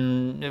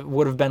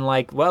been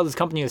like, well, this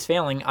company is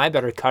failing, I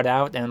better cut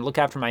out and look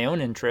after my own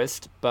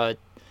interest. But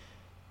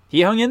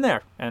he hung in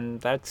there,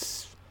 and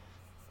that's,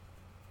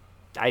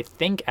 I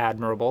think,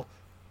 admirable.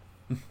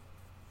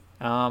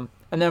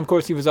 And then, of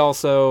course, he was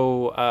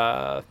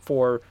also,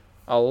 for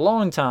a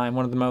long time,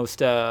 one of the most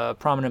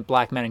prominent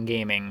black men in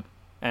gaming,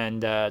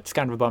 and it's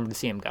kind of a bummer to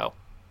see him go.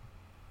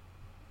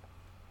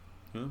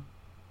 Yeah.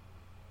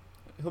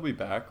 He'll be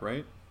back,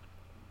 right?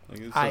 Like,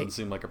 it doesn't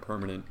seem like a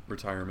permanent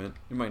retirement.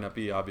 It might not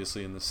be,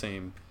 obviously, in the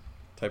same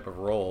type of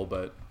role,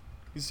 but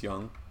he's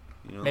young.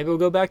 Maybe we'll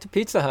go back to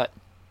Pizza Hut.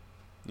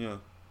 Yeah.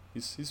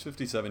 He's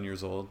 57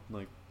 years old.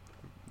 Like,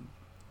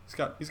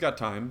 he's got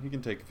time. He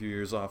can take a few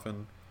years off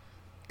and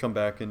come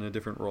back in a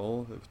different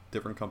role, a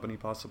different company,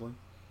 possibly.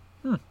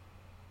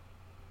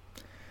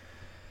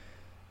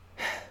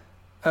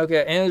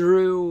 Okay,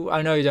 Andrew,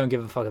 I know you don't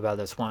give a fuck about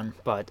this one,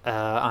 but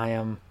I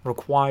am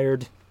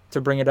required to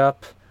bring it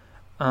up.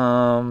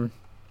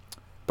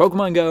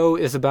 Pokemon Go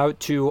is about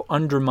to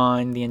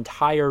undermine the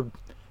entire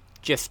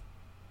just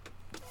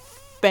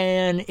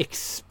fan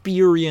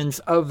experience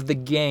of the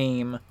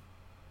game,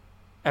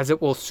 as it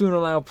will soon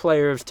allow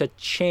players to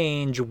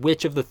change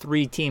which of the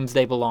 3 teams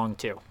they belong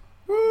to.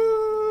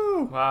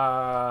 Woo!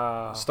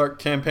 Wow. Start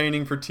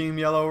campaigning for Team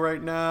Yellow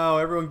right now.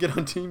 Everyone get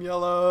on Team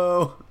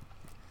Yellow.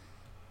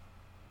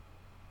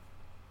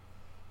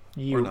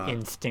 You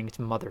instinct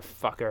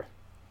motherfucker.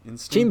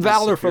 Instinct Team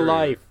Valor for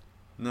life.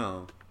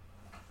 No.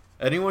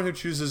 Anyone who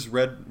chooses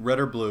red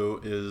or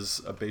blue is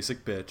a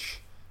basic bitch,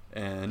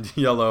 and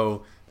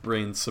yellow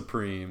reigns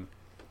supreme.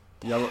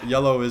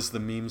 Yellow is the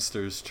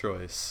memster's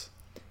choice.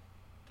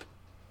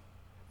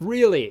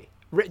 Really?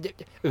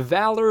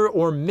 Valor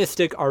or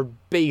Mystic are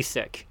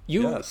basic.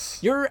 Yes.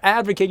 You're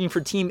advocating for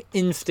Team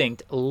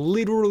Instinct,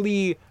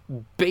 literally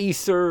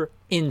baser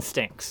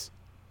instincts.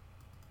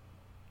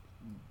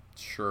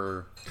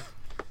 Sure.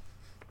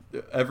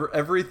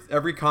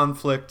 Every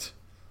conflict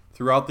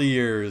throughout the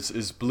years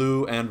is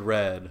blue and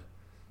red,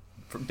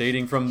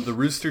 dating from the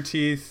Rooster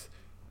Teeth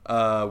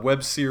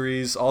web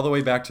series all the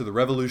way back to the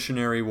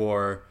Revolutionary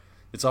War.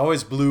 It's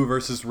always blue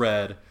versus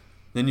red.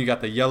 Then you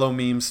got the yellow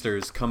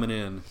memesters coming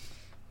in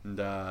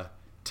and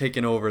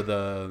taking over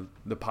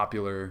the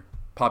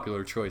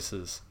popular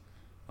choices.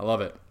 I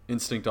love it.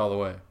 Instinct all the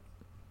way.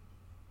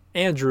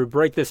 Andrew,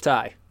 break this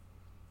tie.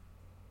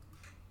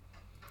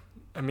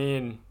 I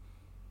mean,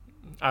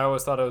 I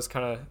always thought it was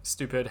kind of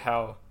stupid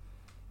how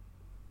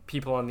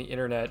people on the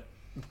internet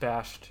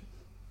bashed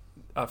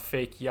a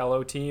fake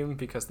yellow team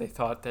because they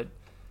thought that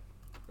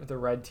the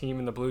red team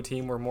and the blue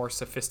team were more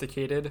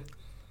sophisticated.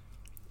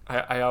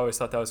 I always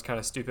thought that was kind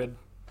of stupid.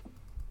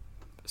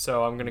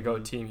 So I'm going to go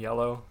Team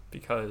Yellow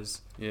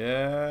because,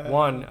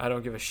 one, I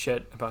don't give a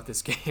shit about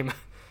this game.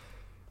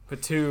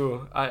 But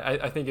two,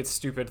 I think it's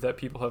stupid that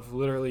people have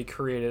literally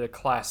created a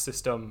class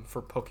system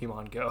for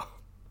Pokemon Go.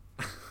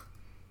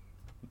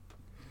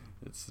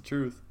 It's the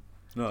truth.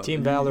 No,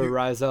 Team Valor,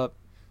 rise up.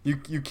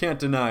 You can't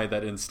deny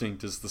that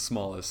Instinct is the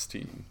smallest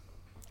team.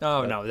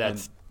 Oh, no,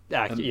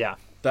 yeah.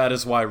 That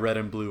is why red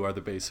and blue are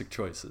the basic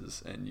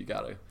choices, and you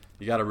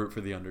gotta root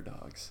for the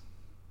underdogs.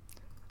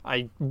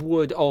 I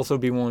would also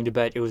be willing to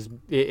bet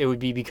it would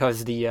be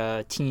because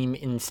the Team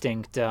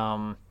Instinct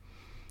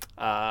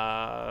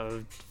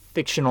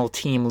fictional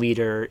team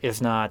leader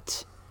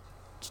isn't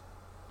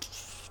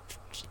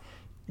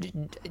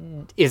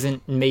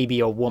maybe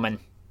a woman.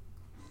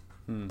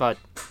 But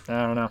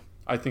I don't know.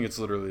 I think it's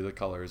literally the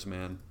colors,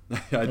 man.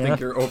 I think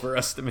you're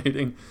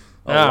overestimating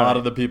a lot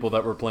of the people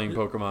that were playing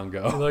Pokemon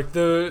Go. Like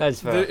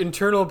the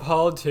internal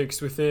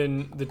politics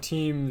within the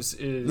teams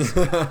is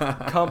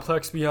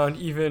complex beyond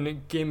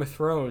even Game of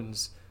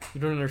Thrones.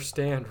 You don't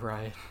understand,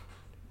 Ryan.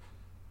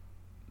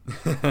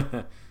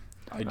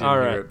 I didn't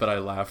hear it, but I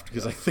laughed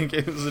because I think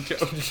it was a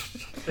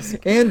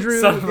joke.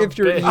 Andrew, if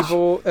you're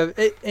evil,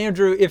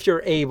 Andrew, if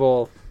you're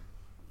able,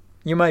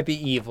 you might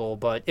be evil,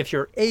 but if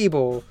you're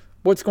able,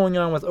 what's going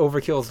on with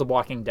Overkill's The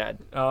Walking Dead?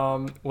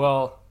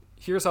 Well,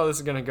 here's how this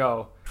is gonna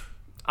go.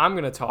 I'm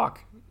gonna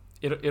talk.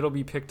 It'll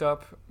be picked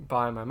up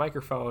by my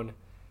microphone.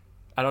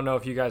 I don't know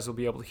if you guys will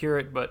be able to hear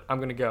it, but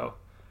I'm gonna go.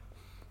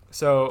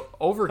 So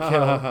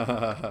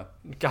Overkill.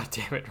 God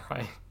damn it,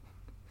 Ryan.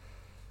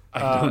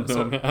 I don't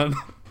know, man.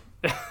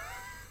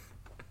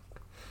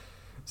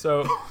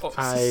 So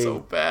this is so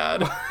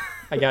bad.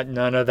 I got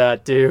none of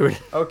that, dude.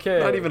 Okay.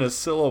 Not even a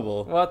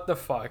syllable. What the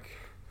fuck?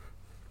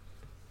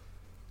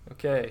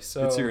 Okay,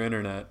 so it's your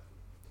internet.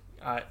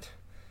 It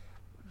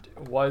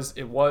was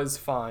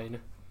fine.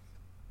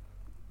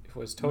 It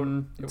was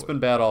total. It's been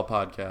bad all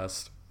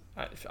podcast.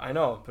 I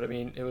know, but I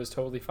mean, it was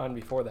totally fine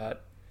before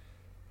that.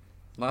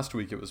 Last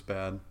week it was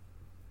bad.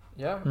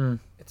 Yeah.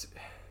 It's.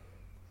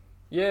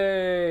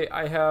 Yay!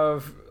 I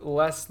have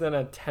less than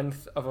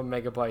 1/10 of a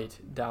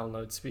megabyte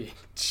download speed.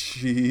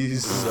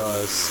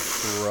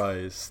 Jesus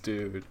Christ,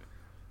 dude.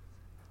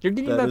 You're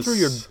getting that through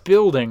your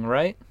building,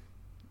 right?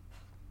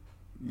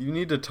 You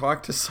need to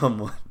talk to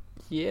someone.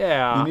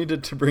 Yeah. You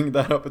need to bring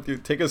that up with you.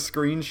 Take a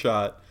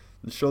screenshot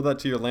and show that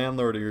to your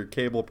landlord or your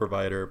cable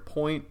provider.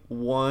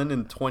 0.1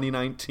 in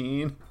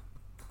 2019.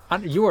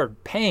 You are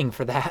paying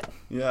for that.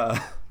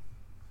 Yeah.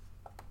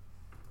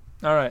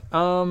 All right.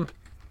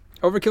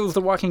 Overkill's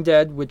The Walking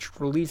Dead, which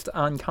released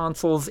on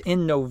consoles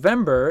in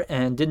November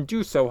and didn't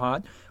do so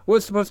hot,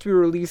 was supposed to be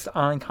released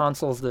on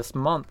consoles this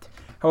month.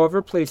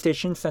 However,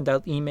 PlayStation sent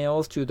out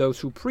emails to those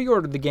who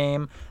pre-ordered the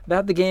game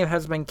that the game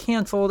has been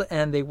canceled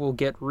and they will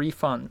get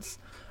refunds.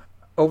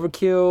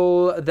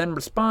 Overkill then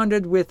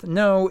responded with,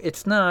 no,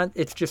 it's not.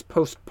 It's just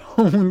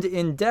postponed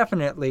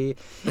indefinitely.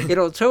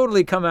 It'll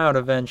totally come out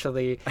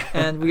eventually.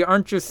 And we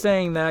aren't just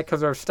saying that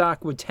because our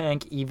stock would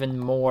tank even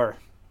more.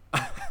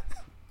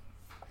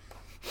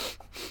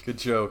 Good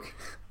joke.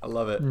 I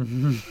love it.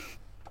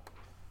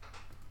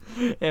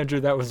 Andrew,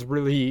 that was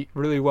really,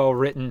 really well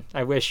written.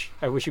 I wish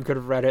you could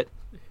have read it.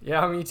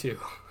 Yeah, me too.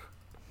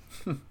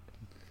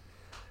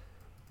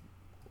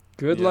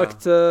 Good luck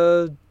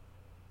to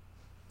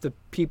the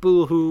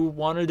people who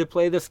wanted to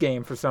play this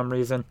game for some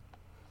reason.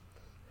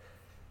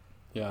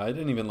 Yeah, I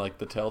didn't even like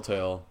the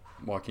Telltale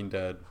Walking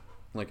Dead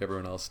like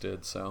everyone else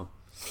did, so.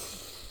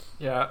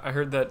 Yeah, I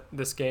heard that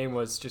this game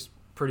was just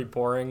pretty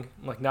boring.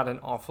 Like, not an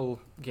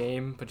awful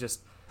game, but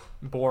just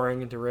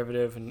boring and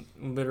derivative and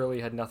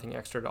literally had nothing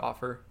extra to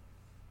offer.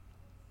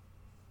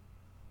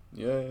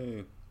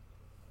 Yay.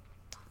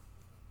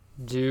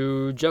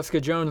 Do Jessica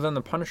Jones and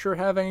the Punisher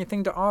have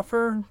anything to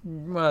offer?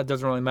 Well, it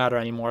doesn't really matter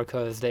anymore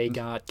because they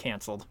got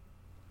canceled.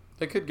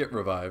 They could get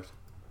revived.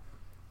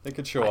 They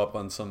could show up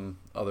on some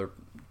other,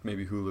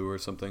 maybe Hulu or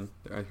something.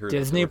 I heard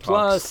Disney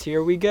Plus,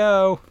 here we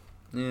go.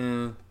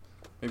 Yeah,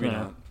 maybe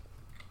not.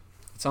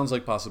 It sounds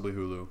like possibly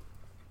Hulu.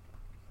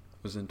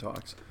 was in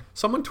talks.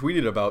 Someone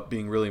tweeted about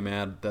being really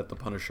mad that The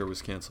Punisher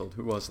was canceled.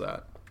 Who was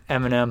that?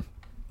 Eminem.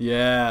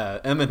 Yeah,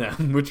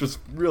 Eminem, which was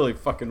really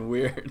fucking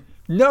weird.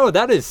 No,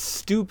 that is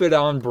stupid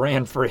on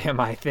brand for him,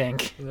 I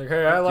think. He's like,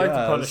 hey, I like the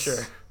Yes.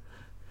 Punisher.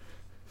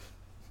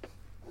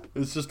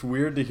 It's just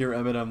weird to hear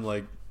Eminem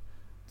like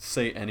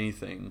say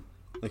anything.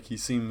 Like he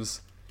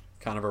seems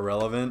kind of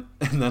irrelevant,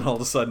 and then all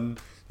of a sudden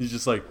he's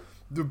just like,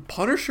 "The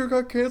Punisher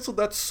got canceled.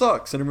 That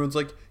sucks." And everyone's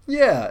like,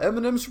 "Yeah,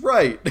 Eminem's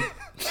right."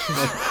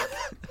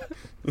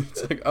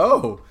 It's like,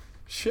 oh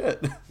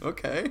shit,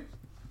 okay.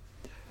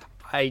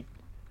 I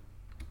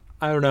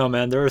don't know,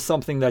 man. There is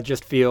something that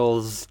just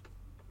feels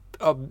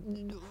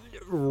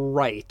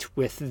right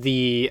with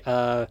the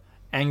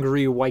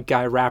angry white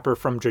guy rapper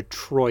from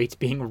Detroit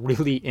being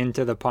really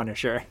into the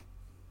Punisher.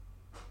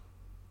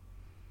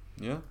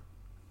 Yeah.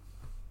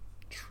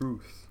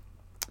 Truth.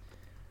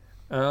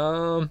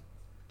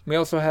 We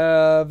also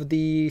have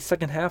the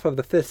second half of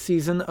the 5th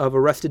season of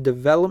Arrested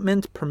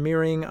Development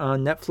premiering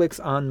on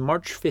Netflix on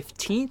March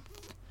 15th.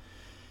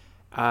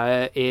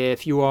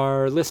 If you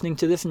are listening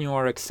to this and you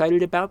are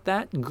excited about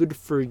that, good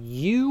for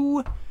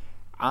you.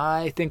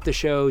 I think the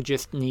show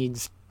just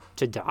needs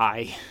to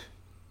die.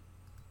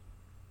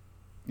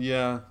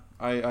 Yeah,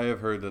 I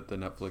have heard that the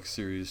Netflix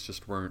series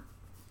just weren't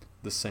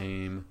the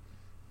same,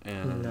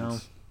 and No.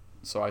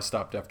 so I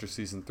stopped after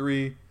season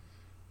 3,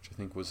 which I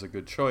think was a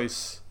good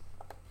choice.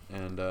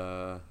 And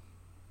I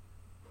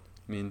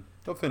mean,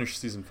 they'll finish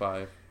season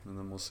 5, and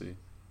then we'll see.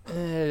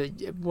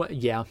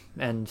 Yeah,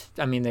 and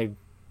I mean they.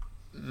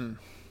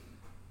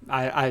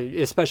 I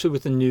especially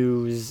with the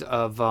news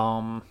of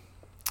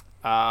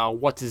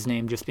what's his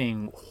name just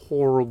being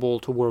horrible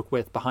to work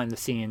with behind the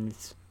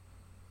scenes.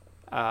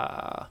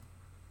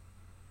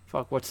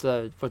 What's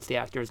the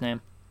actor's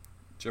name?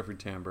 Jeffrey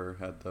Tambor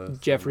had the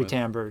Jeffrey thing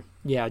Tambor.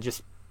 Yeah,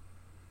 just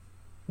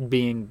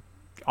being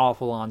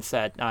awful on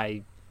set.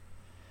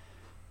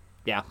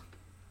 Yeah.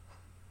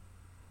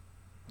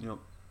 Yep.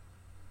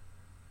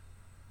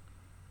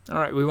 All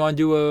right, we want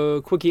to do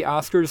a quickie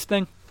Oscars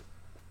thing.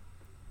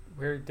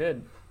 We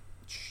did.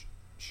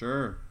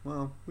 Sure.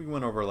 Well, we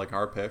went over like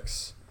our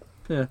picks.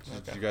 Yeah.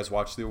 Did you guys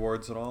watch the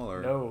awards at all?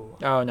 Or? No.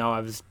 Oh no, I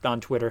was on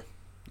Twitter.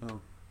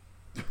 Oh.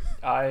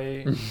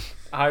 I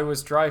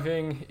was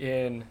driving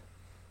in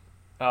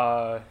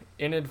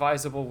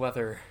inadvisable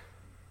weather.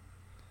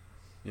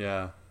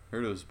 Yeah.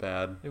 Heard it was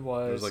bad. It There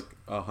was was like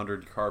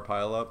 100 car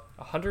pileup.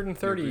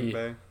 130. Green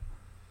Bay.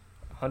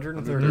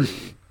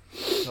 130.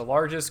 The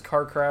largest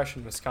car crash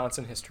in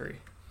Wisconsin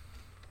history.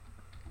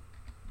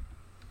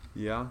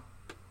 Yeah.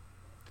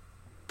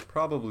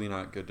 Probably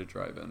not good to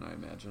drive in, I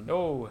imagine.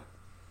 No.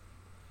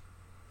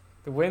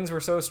 The winds were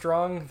so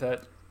strong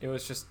that it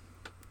was just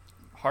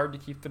hard to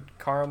keep the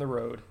car on the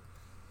road.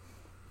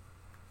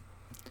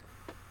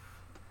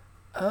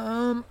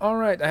 All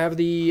right, I have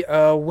the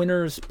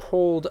winners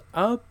pulled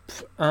up.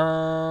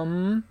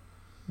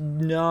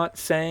 Not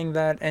saying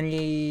that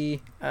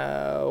any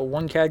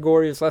one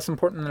category is less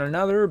important than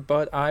another,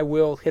 but I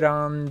will hit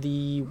on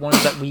the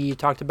ones that we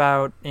talked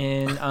about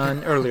in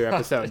an earlier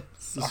episode.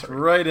 Just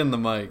right in the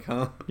mic,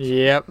 huh?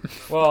 Yep.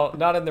 Well,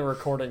 not in the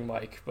recording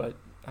mic, but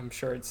I'm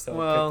sure it still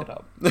Well. picked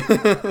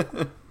it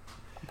up.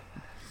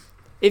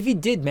 If he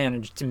did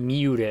manage to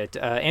mute it,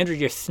 Andrew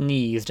just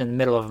sneezed in the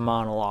middle of a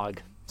monologue.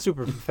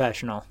 Super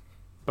professional.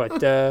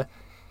 But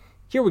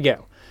here we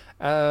go.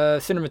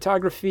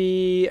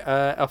 Cinematography,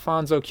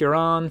 Alfonso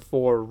Cuarón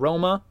for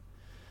Roma.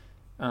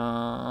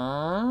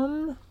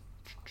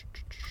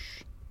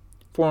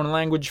 Foreign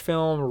language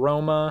film,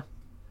 Roma.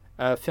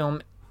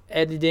 Film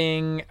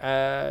editing,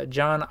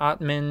 John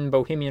Ottman,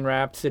 Bohemian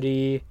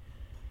Rhapsody.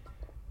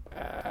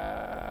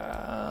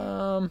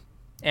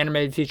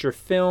 Animated feature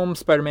film,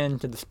 Spider-Man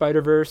Into the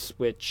Spider-Verse,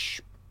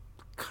 which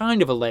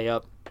kind of a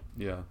layup.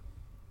 Yeah.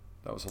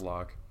 That was a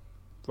lock.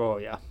 Oh,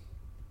 yeah.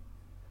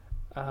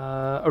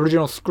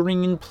 Original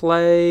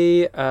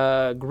screenplay,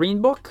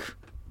 Green Book.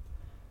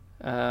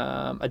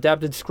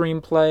 Adapted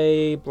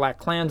screenplay, Black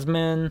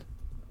Klansman.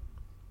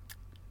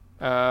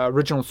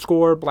 Original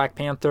score, Black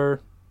Panther.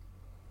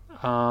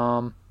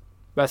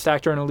 Best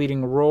actor in a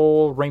leading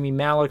role, Rami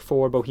Malek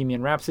for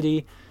Bohemian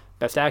Rhapsody.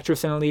 Best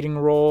actress in a leading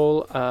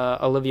role,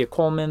 Olivia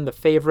Colman, The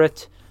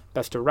Favorite.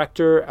 Best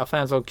director,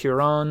 Alfonso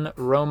Cuarón,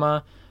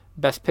 Roma.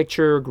 Best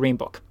picture, Green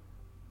Book.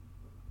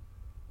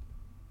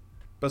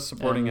 Best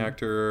supporting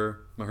actor,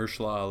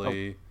 Mahershala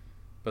Ali.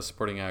 Best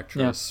supporting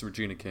actress,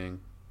 Regina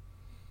King.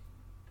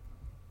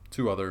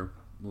 2 other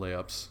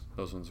layups.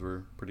 Those ones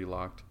were pretty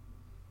locked.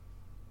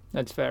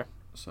 That's fair.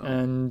 So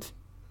And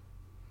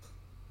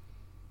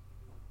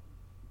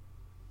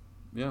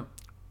yeah,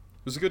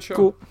 it was a good show.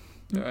 cool.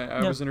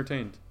 I was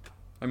entertained.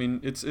 I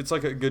mean, it's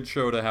like a good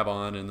show to have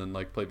on and then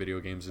like play video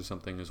games or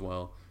something as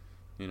well,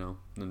 you know.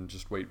 And then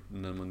just wait,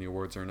 and then when the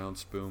awards are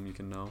announced, boom, you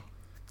can know.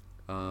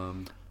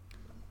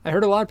 I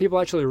heard a lot of people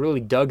actually really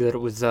dug that it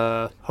was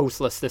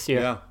hostless this year.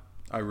 Yeah,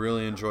 I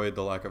really enjoyed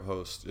the lack of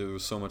host. It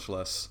was so much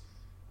less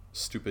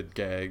stupid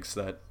gags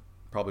that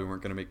probably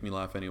weren't going to make me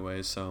laugh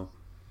anyway. So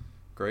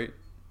great,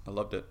 I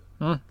loved it.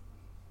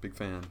 Big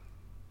fan.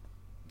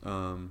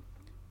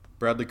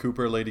 Bradley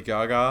Cooper, Lady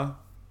Gaga,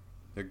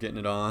 they're getting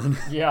it on.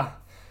 Yeah,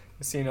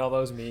 I've seen all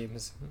those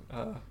memes.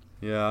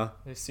 Yeah.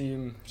 They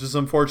seem... Which is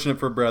unfortunate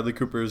for Bradley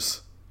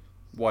Cooper's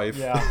wife.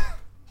 Yeah.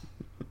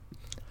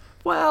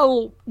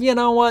 Well, you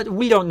know what?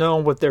 We don't know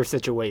what their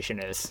situation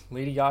is.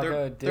 Lady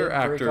Gaga They're did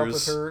break up with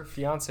actors. her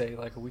fiance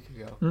like a week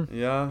ago.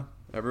 Yeah.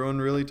 Everyone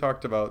really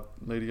talked about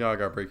Lady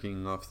Gaga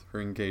breaking off her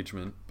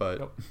engagement, but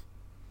Nope.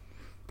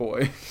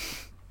 boy,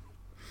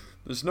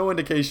 there's no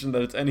indication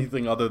that it's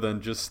anything other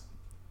than just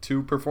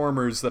two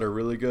performers that are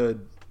really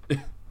good.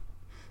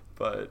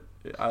 But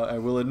I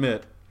will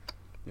admit,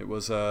 it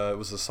was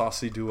a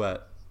saucy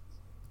duet,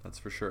 that's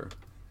for sure.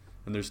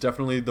 And there's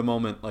definitely the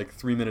moment, like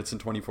 3 minutes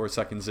and 24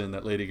 seconds in,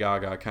 that Lady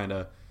Gaga kind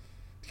of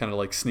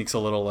like sneaks a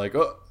little like,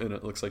 oh, and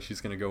it looks like she's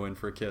gonna go in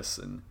for a kiss,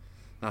 and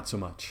not so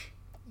much.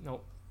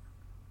 Nope.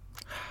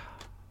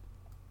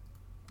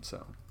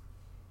 So,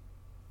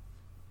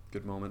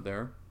 good moment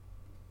there.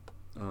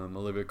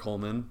 Olivia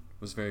Colman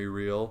was very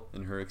real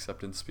in her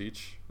acceptance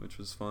speech, which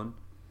was fun.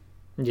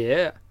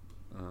 Yeah.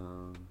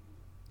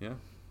 Yeah,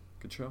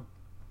 good show.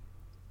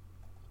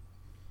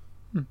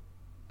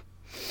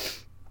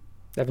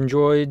 I've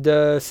enjoyed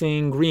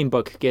seeing Green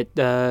Book get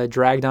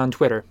dragged on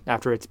Twitter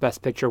after its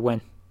Best Picture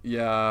win.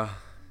 Yeah.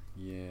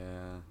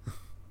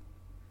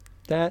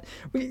 That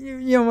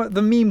you know what,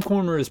 the meme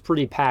corner is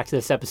pretty packed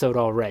this episode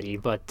already,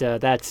 but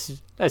that's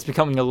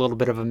becoming a little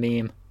bit of a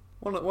meme.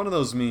 One of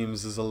those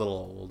memes is a little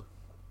old,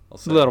 I'll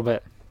say. A little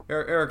bit.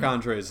 Eric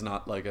Andre is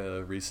not like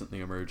a recently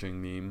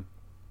emerging meme.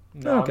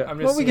 No, Okay. I'm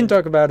just Well, we seeing- can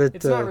talk about it.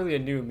 It's not really a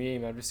new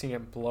meme. I've just seen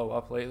it blow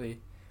up lately.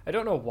 I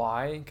don't know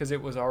why, because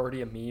it was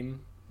already a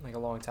meme like a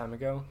long time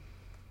ago.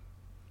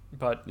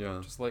 But Yeah.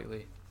 just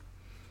lately.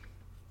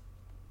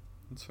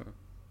 That's fair.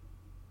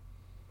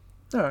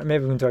 All right,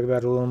 maybe we can talk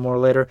about it a little more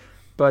later.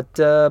 But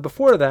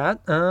before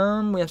that,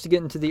 we have to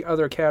get into the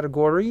other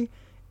category.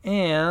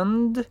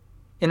 And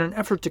in an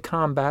effort to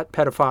combat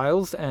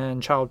pedophiles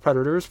and child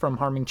predators from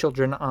harming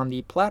children on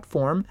the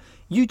platform,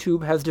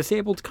 YouTube has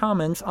disabled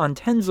comments on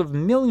tens of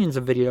millions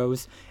of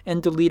videos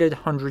and deleted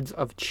hundreds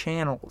of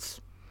channels.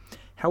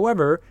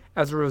 However,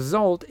 as a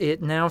result,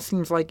 it now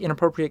seems like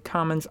inappropriate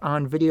comments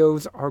on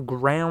videos are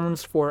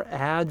grounds for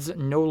ads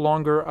no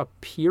longer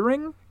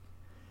appearing.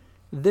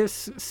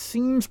 This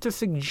seems to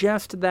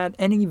suggest that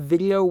any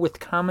video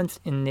with comments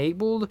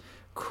enabled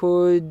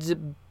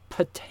could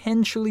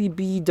potentially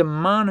be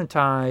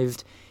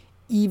demonetized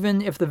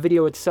even if the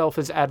video itself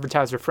is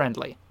advertiser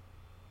friendly.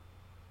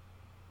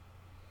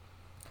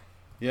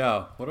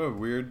 Yeah, what a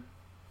weird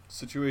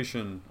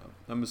situation.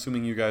 I'm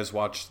assuming you guys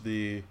watched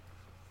the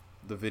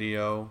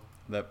video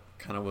that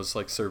kind of was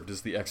like served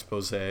as the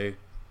expose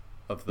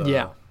of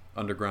the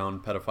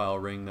underground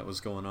pedophile ring that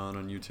was going on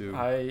YouTube.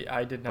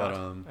 I did not.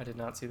 But, I did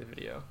not see the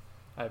video.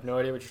 I have no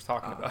idea what you're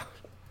talking about.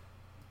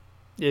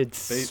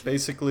 It's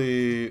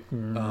basically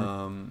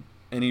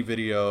any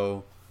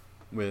video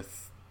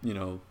with, you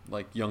know,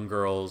 like young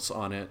girls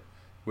on it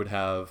would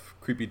have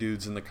creepy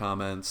dudes in the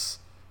comments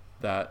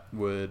that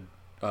would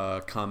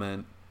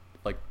comment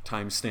like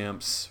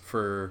timestamps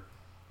for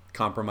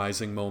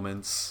compromising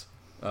moments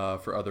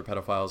for other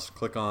pedophiles to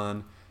click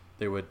on.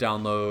 They would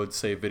download,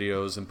 save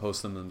videos, and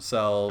post them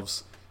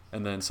themselves,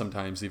 and then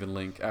sometimes even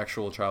link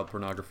actual child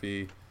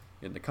pornography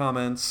in the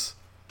comments.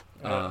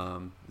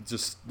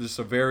 Just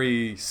a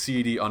very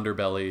seedy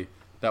underbelly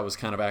that was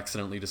kind of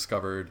accidentally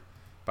discovered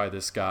by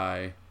this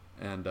guy,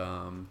 and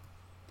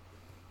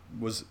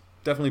was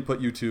definitely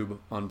put YouTube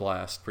on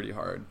blast pretty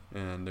hard.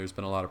 And there's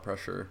been a lot of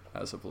pressure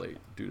as of late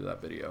due to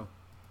that video.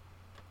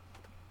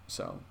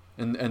 So,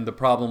 and the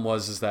problem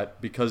is that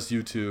because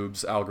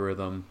YouTube's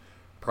algorithm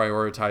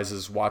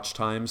prioritizes watch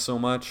time so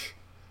much,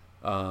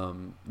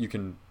 you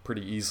can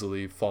pretty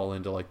easily fall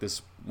into like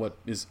this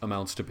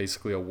amounts to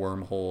basically a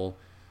wormhole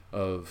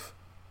of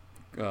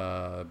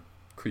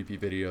creepy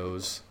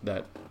videos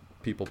that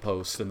people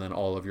post, and then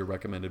all of your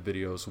recommended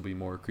videos will be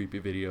more creepy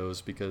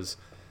videos because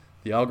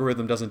the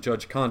algorithm doesn't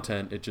judge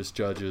content, it just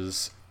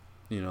judges,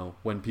 you know,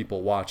 when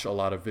people watch a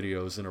lot of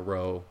videos in a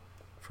row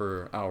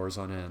for hours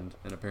on end,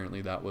 and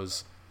apparently that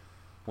was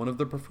one of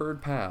the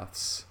preferred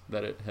paths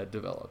that it had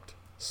developed.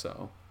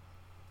 So,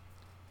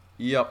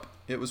 yep,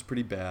 it was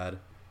pretty bad,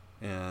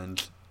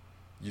 and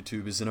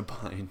YouTube is in a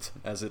bind,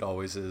 as it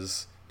always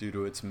is, due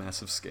to its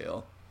massive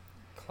scale.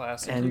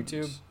 Classic And-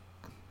 YouTube.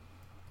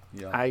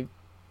 Yeah. I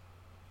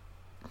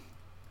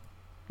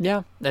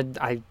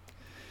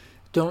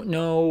don't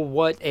know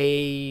what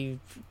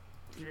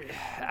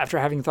after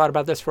having thought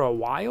about this for a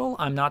while,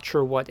 I'm not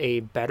sure what a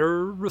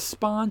better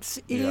response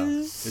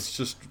is. It's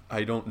just,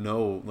 I don't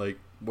know, like,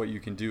 what you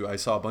can do. I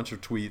saw a bunch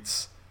of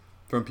tweets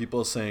from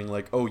people saying,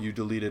 like, oh, you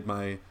deleted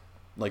my,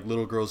 like,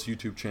 little girl's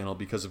YouTube channel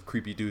because of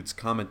creepy dudes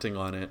commenting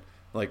on it.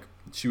 Like,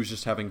 she was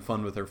just having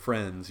fun with her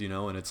friends, you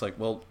know? And it's like,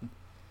 well,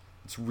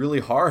 it's really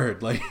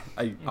hard. Like,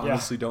 I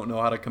honestly don't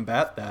know how to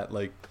combat that.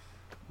 Like,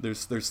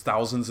 there's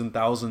thousands and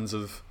thousands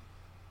of,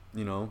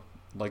 you know,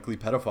 likely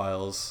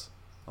pedophiles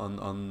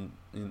on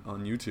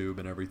YouTube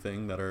and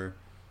everything that are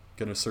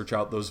gonna search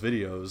out those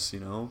videos, you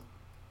know?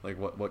 Like,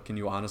 what can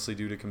you honestly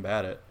do to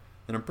combat it?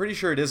 And I'm pretty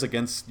sure it is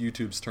against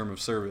YouTube's term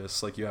of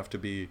service. Like, you have to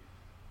be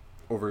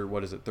over,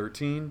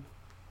 13?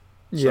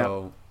 Yeah.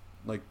 So,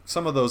 like,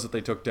 some of those that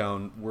they took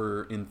down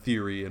were, in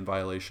theory, in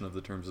violation of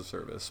the terms of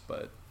service,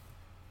 but...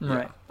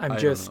 Right.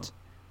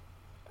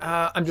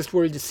 Yeah, I'm just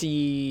worried to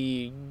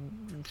see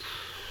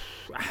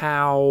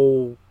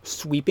how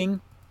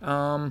sweeping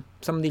some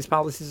of these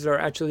policies are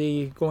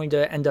actually going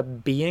to end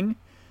up being,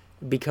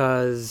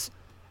 because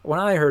when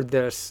I heard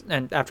this,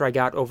 and after I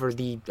got over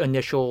the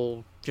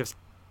initial just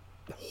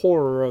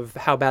horror of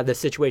how bad the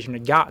situation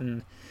had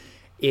gotten,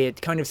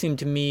 it kind of seemed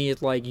to me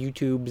like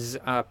YouTube's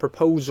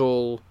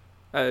proposal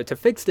to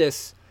fix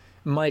this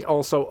might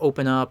also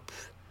open up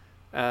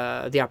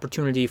the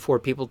opportunity for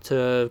people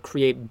to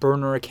create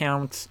burner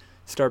accounts,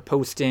 start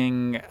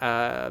posting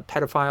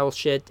pedophile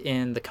shit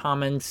in the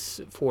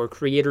comments for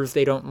creators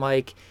they don't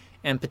like,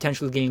 and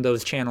potentially getting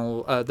those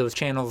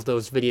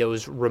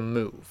videos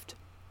removed.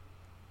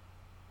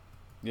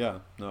 Yeah,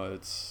 no,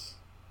 it's...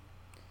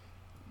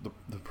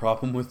 The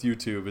problem with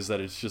YouTube is that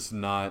it's just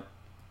not...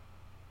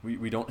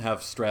 We don't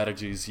have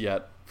strategies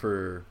yet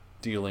for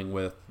dealing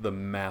with the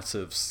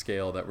massive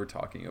scale that we're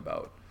talking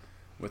about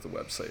with a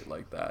website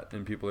like that.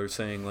 And people are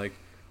saying, like,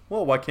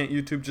 well, why can't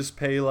YouTube just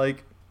pay,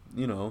 like,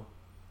 you know,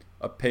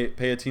 pay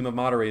a team of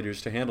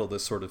moderators to handle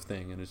this sort of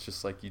thing? And it's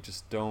just like, you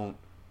just don't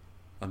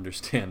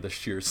understand the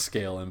sheer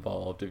scale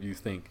involved if you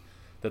think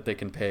that they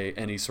can pay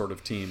any sort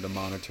of team to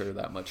monitor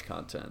that much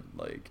content.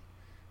 Like,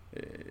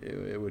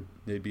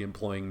 they'd be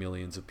employing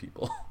millions of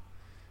people.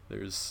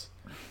 There's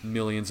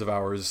millions of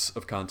hours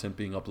of content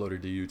being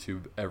uploaded to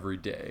YouTube every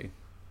day.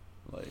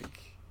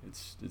 Like,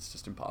 it's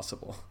just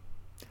impossible.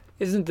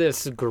 Isn't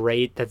this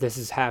great that this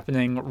is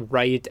happening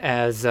right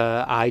as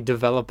I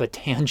develop a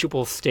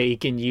tangible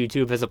stake in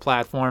YouTube as a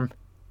platform?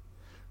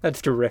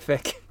 That's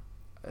terrific.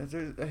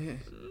 The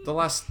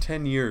last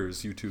 10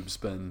 years, YouTube's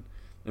been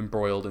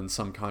embroiled in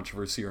some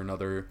controversy or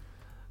another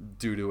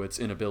due to its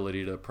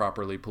inability to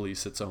properly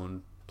police its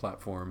own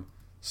platform.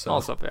 So,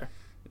 also fair.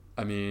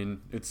 I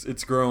mean,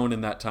 it's grown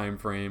in that time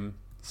frame,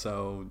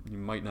 so you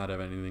might not have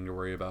anything to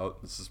worry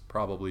about. This is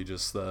probably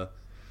just the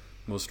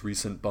most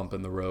recent bump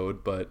in the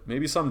road, but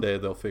maybe someday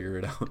they'll figure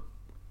it out.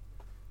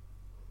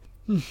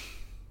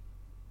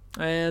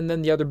 And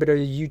then the other bit of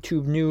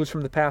YouTube news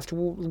from the past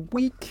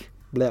week.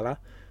 Blah, blah.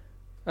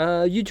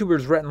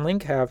 YouTubers Rhett and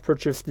Link have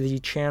purchased the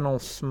channel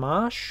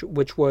Smosh,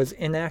 which was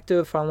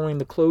inactive following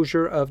the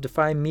closure of the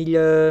Defy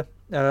Media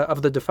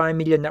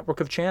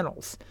network of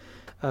channels.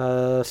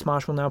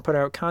 Smosh will now put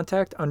out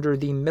content under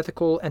the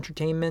Mythical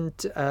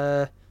Entertainment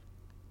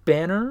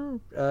banner,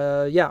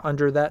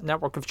 under that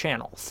network of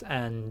channels.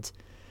 And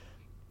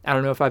I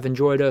don't know if I've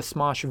enjoyed a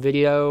Smosh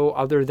video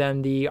other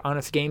than the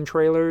Honest Game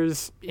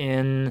trailers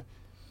in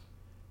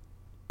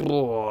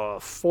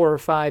 4 or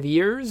 5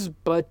 years,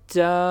 but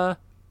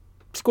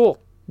it's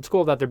cool. It's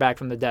cool that they're back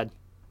from the dead.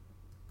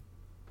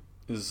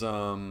 Is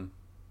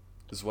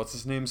what's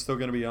his name still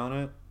going to be on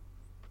it?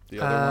 The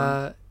other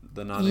one,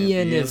 the non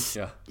Ian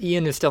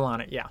is still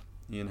on it. Yeah.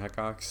 Ian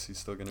Heckox, he's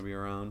still going to be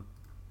around.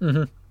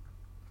 Mm-hmm.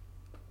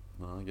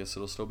 Well, I guess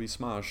it'll still be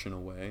Smosh in a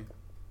way.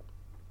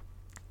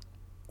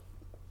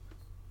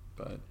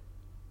 But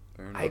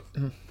fair enough.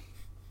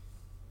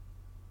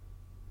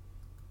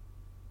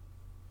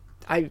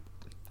 I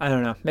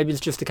don't know. Maybe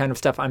it's just the kind of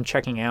stuff I'm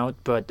checking out,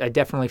 but I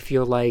definitely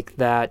feel like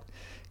that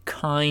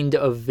kind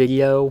of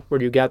video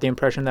where you got the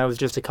impression that it was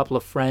just a couple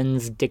of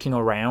friends dicking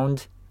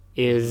around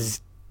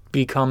is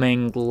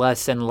becoming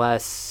less and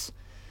less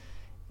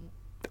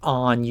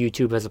on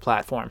YouTube as a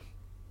platform.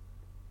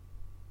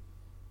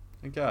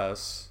 I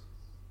guess.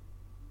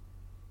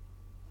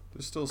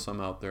 There's still some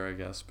out there, I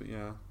guess, but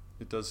yeah,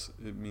 I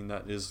mean,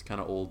 that is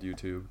kind of old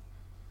YouTube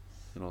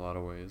in a lot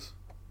of ways.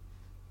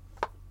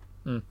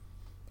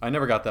 I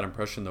never got that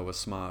impression, though, with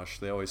Smosh.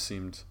 They always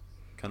seemed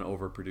kind of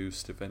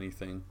overproduced, if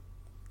anything,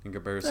 in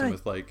comparison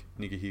with, like,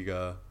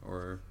 Nigahiga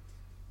or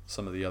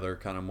some of the other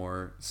kind of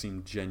more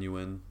seemed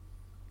genuine.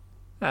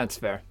 That's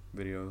fair.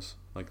 Videos.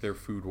 Like, their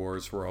food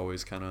wars were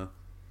always kind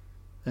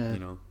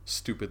of,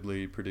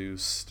 stupidly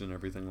produced and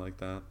everything like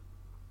that.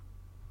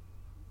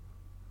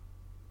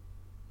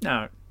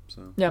 No.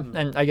 So, yeah,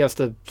 and I guess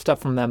the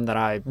stuff from them that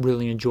I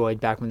really enjoyed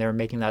back when they were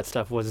making that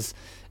stuff was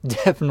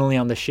definitely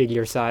on the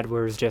shittier side,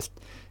 where it was just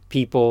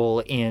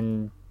people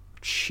in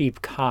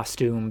cheap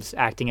costumes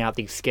acting out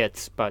these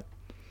skits, but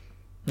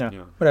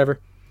whatever.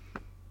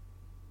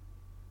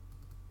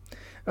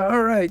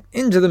 All right,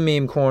 into the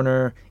meme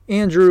corner.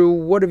 Andrew,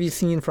 what have you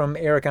seen from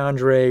Eric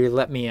Andre?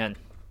 Let me in.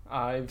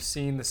 I've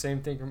seen the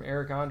same thing from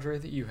Eric Andre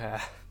that you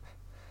have.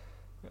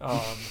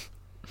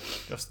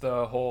 Just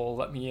the whole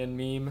 "let me in"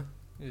 meme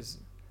is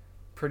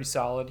pretty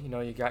solid.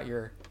 You got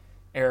your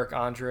Eric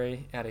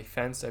Andre at a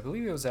fence. I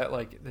believe it was at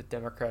like the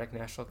Democratic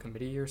National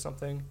Committee or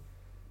something.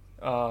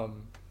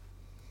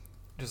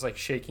 Just like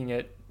shaking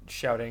it,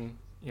 shouting,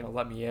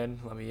 "Let me in,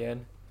 let me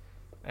in,"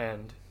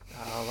 and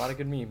a lot of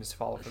good memes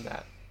follow from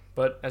that.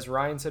 But as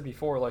Ryan said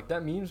before, like,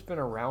 that meme's been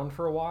around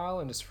for a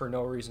while, and just for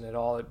no reason at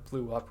all, it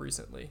blew up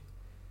recently.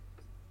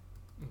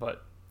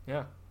 But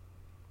yeah.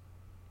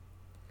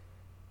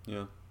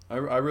 Yeah,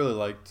 I really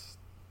liked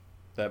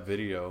that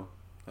video.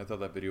 I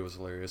thought that video was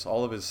hilarious.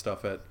 All of his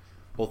stuff at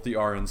both the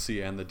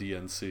RNC and the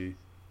DNC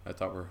I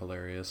thought were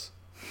hilarious.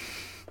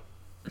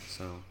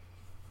 So,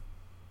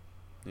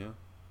 yeah.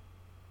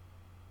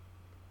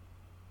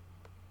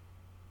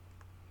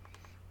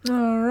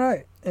 All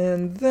right.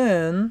 And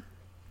then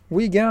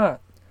we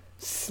got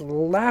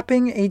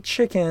slapping a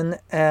chicken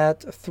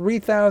at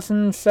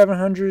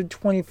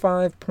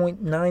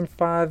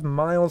 3,725.95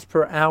 miles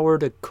per hour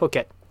to cook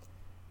it.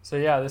 So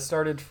yeah, this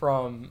started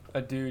from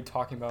a dude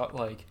talking about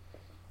like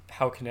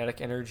how kinetic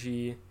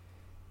energy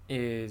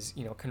is,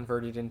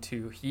 converted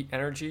into heat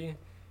energy.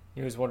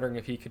 He was wondering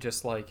if he could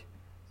just like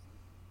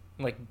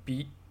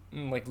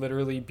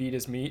literally beat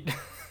his meat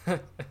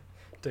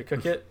to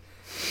cook it.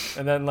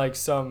 And then like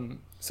some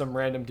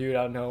random dude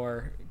out of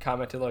nowhere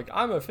commented like,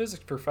 I'm a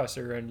physics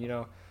professor, and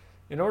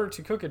in order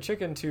to cook a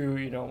chicken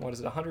to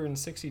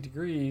 160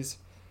 degrees,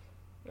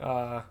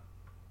 or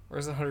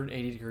is it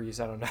 180 degrees?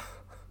 I don't know.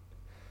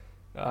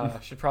 I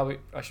should probably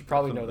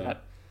know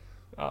that.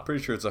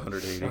 Pretty sure it's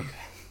 180. Okay.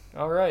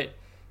 All right.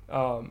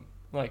 To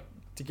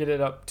get it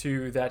up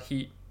to that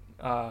heat,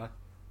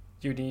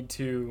 you need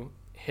to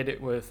hit it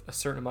with a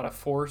certain amount of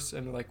force,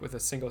 and like with a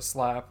single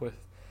slap with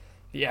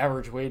the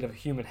average weight of a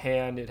human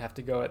hand, it'd have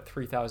to go at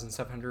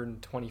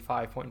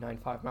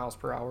 3,725.95 miles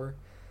per hour.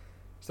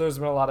 So there's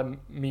been a lot of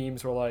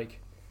memes where like,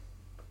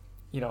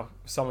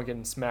 someone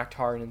getting smacked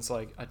hard and it's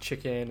like a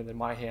chicken, and then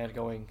my hand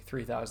going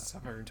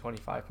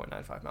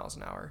 3,725.95 miles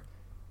an hour.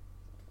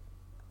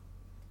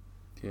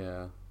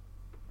 Yeah.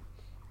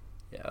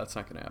 Yeah, that's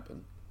not gonna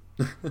happen.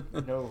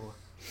 No.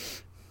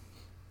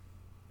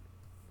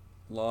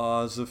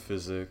 Laws of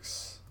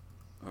physics.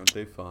 Aren't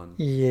they fun?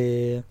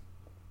 Yeah.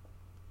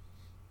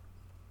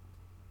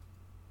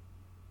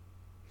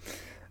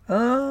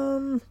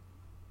 I'm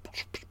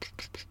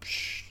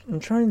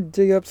trying to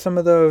dig up some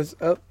of those.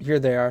 Oh, here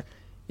they are.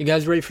 You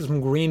guys ready for some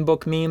Green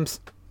Book memes?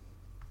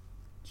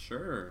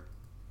 Sure.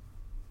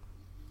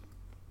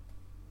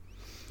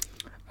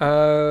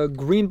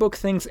 Green Book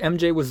thinks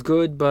MJ was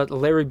good, but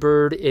Larry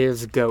Bird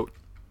is GOAT.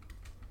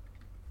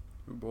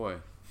 Oh boy.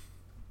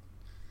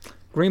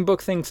 Green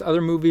Book thinks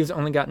other movies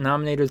only got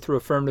nominated through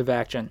affirmative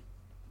action.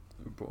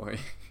 Oh boy.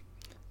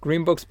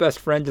 Green Book's best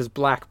friend is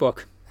Black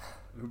Book.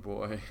 Oh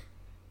boy.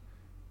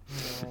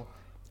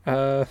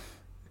 No.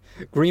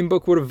 Green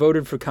Book would have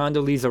voted for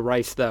Condoleezza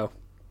Rice, though.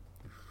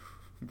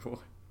 Boy.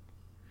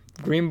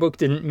 Green Book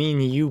didn't mean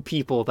you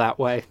people that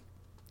way.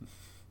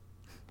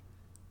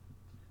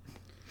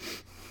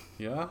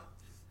 Yeah?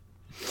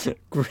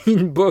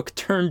 Green Book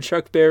turned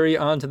Chuck Berry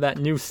onto that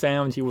new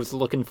sound he was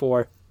looking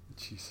for.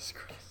 Jesus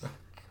Christ.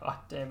 God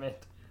damn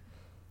it.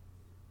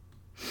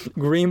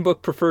 Green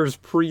Book prefers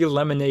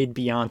pre-Lemonade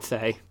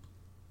Beyonce.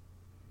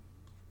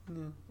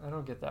 I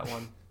don't get that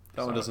one.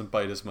 That one doesn't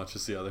bite as much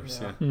as the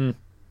others, yeah.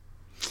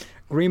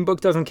 Green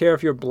Book doesn't care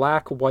if you're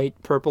black,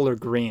 white, purple, or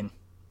green.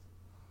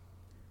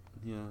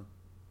 Yeah.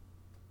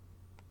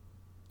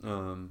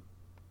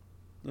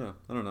 Yeah,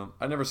 I don't know.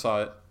 I never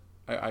saw it.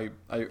 I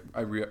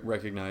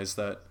recognize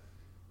that,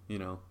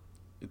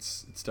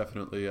 it's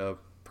definitely a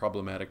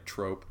problematic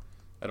trope.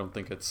 I don't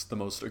think it's the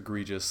most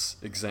egregious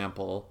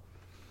example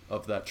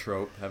of that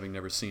trope, having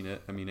never seen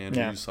it. I mean,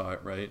 Andrew, you saw it,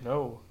 right?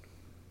 No.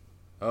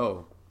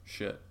 Oh,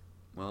 shit.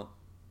 Well,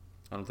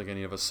 I don't think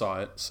any of us saw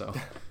it, so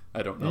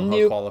I don't know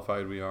how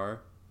qualified we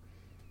are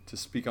to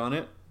speak on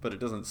it, but it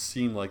doesn't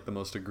seem like the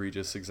most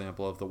egregious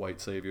example of the white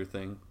savior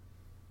thing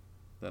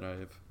that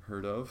I've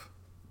heard of.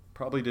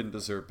 Probably didn't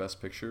deserve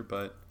Best Picture,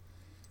 but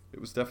it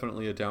was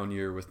definitely a down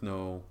year with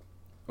no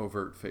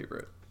overt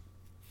favorite.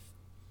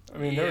 I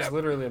mean, there was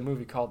literally a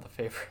movie called The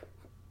Favorite.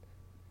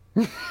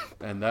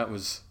 And that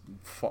was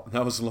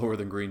lower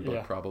than Green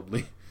Book,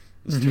 probably,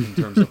 in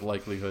terms of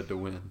likelihood to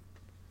win.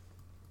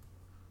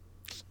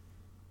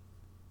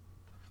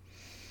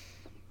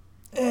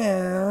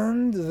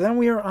 And then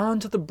we are on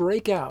to the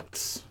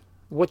breakouts.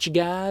 What you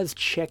guys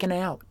checking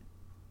out?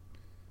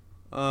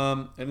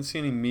 I didn't see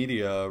any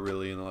media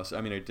really in the last...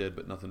 I mean, I did,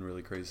 but nothing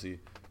really crazy.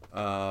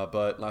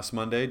 But last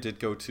Monday did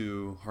go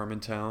to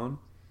Harmontown,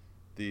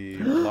 the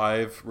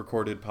live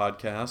recorded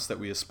podcast that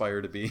we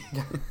aspire to be.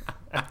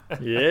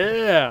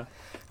 Yeah.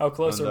 How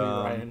close are we,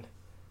 Ryan?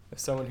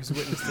 As someone who's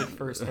witnessed it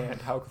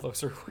firsthand, how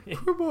close are we?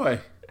 Oh boy.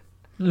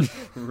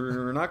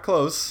 We're not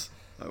close,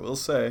 I will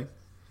say.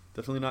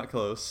 Definitely not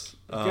close.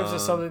 It gives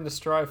us something to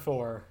strive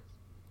for.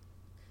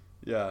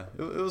 Yeah,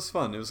 it was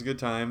fun. It was a good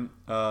time.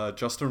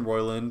 Justin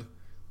Roiland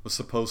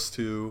was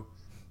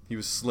he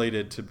was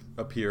slated to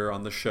appear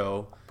on the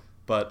show,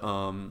 but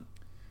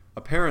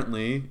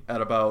apparently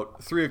at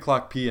about 3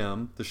 o'clock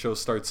p.m., the show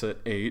starts at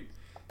 8,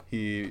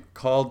 he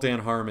called Dan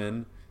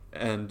Harmon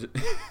and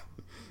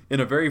in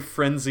a very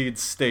frenzied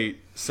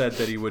state said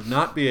that he would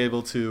not be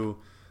able to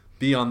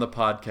be on the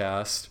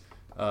podcast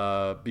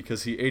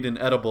because he ate an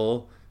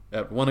edible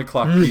at 1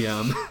 o'clock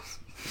p.m.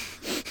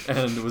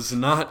 and was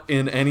not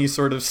in any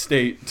sort of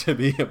state to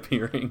be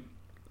appearing.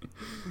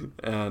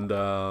 And,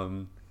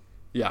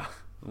 it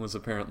was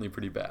apparently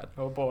pretty bad.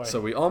 Oh, boy.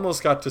 So we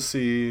almost got to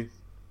see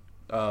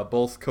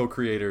both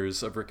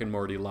co-creators of Rick and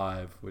Morty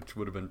live, which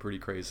would have been pretty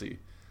crazy.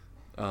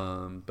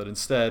 But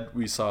instead,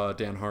 we saw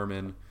Dan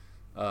Harmon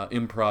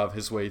improv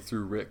his way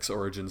through Rick's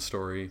origin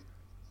story.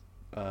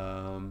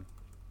 And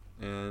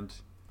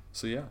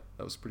so yeah,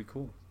 that was pretty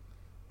cool.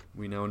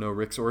 We now know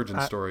Rick's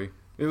origin story.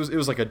 It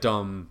was like a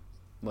dumb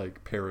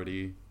like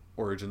parody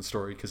origin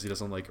story because he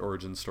doesn't like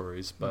origin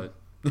stories, but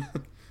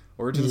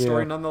origin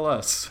story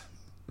nonetheless.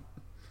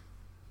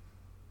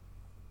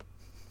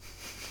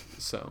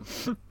 So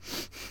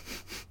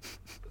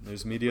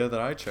there's media that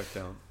I checked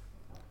out.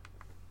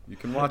 You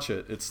can watch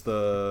it. It's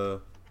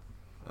the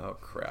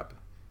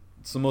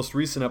It's the most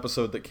recent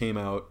episode that came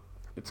out.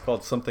 It's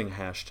called something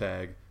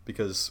hashtag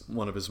because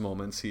one of his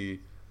moments he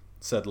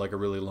said like a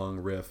really long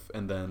riff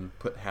and then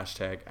put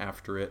hashtag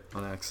after it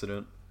on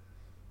accident.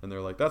 And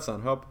they're like, that's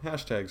not how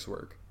hashtags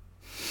work.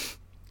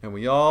 And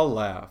we all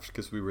laughed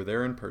because we were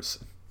there in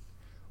person.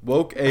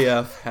 Woke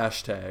AF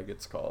hashtag,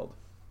 it's called.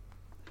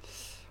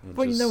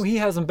 Well, he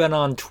hasn't been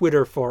on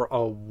Twitter for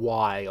a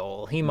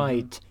while. He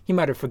might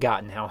have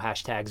forgotten how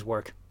hashtags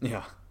work.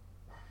 Yeah.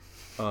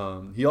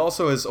 He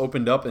also has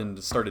opened up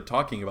and started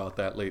talking about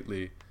that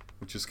lately,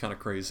 which is kind of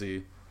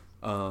crazy.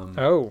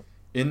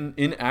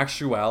 In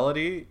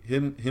actuality,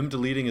 him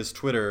deleting his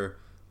Twitter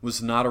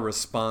was not a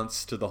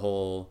response to the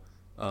whole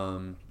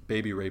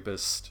baby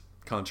rapist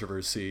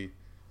controversy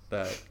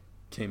that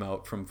came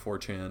out from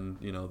 4chan.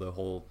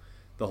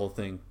 The whole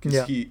thing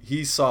because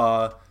he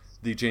saw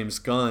the James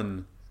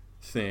Gunn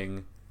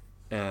thing,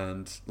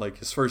 and like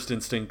his first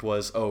instinct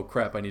was, oh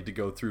crap, I need to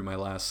go through my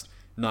last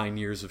 9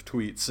 years of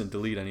tweets and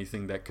delete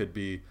anything that could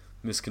be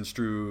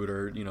misconstrued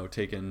or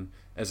taken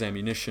as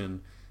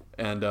ammunition.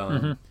 And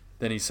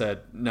then he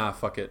said, nah,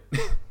 fuck it,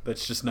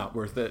 that's just not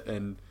worth it,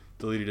 and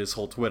deleted his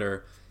whole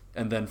Twitter.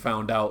 And then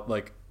found out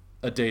like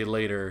a day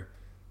later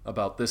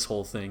about this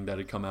whole thing that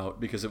had come out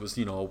because it was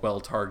a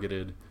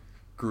well-targeted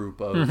group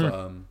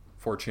of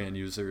 4chan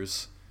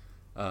users.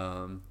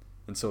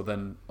 And so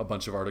then a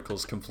bunch of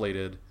articles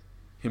conflated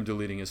him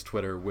deleting his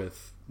Twitter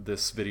with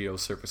this video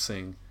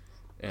surfacing.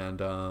 And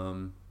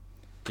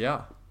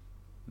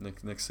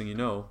next thing you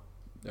know,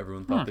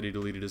 everyone thought that he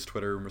deleted his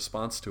Twitter in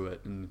response to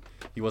it. And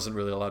he wasn't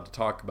really allowed to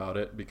talk about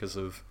it because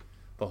of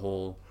the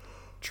whole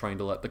trying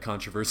to let the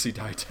controversy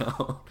die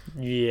down.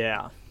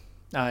 Yeah.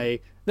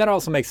 That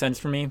also makes sense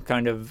for me,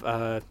 kind of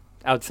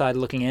outside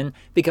looking in,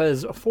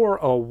 because for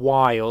a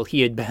while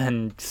he had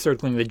been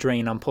circling the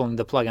drain on pulling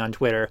the plug on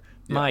Twitter.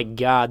 Yeah. My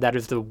God, that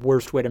is the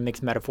worst way to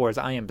mix metaphors.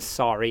 I am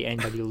sorry,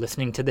 anybody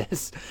listening to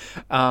this.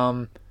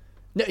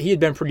 He had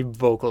been pretty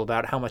vocal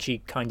about how much he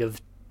kind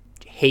of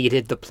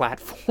hated the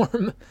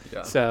platform.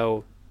 Yeah.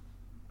 So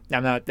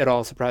I'm not at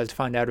all surprised to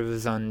find out it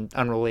was an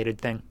unrelated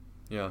thing.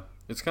 Yeah,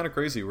 it's kind of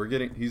crazy. We're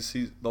getting he's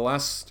the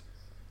last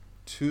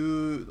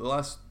two of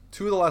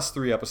the last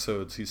 3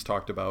 episodes he's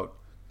talked about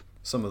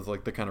some of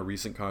like the kind of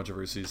recent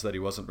controversies that he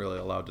wasn't really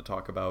allowed to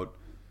talk about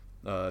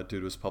due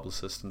to his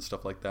publicist and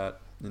stuff like that.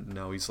 And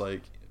now he's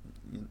like,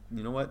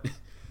 you know what?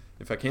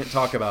 If I can't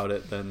talk about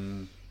it,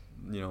 then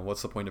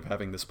what's the point of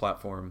having this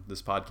platform,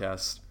 this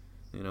podcast?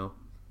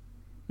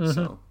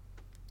 So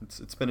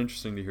it's been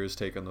interesting to hear his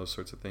take on those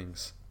sorts of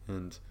things.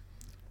 And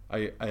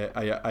I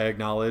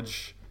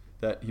acknowledge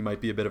that he might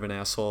be a bit of an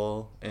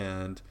asshole,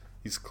 and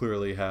he's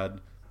clearly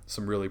had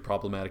some really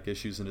problematic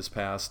issues in his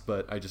past,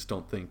 but I just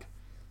don't think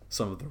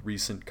some of the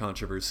recent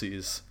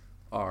controversies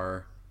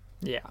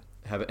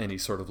have any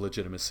sort of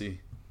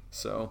legitimacy.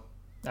 So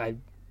I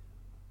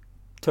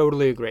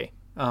totally agree.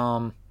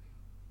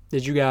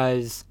 Did you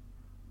guys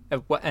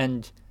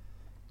and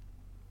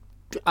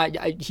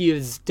he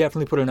has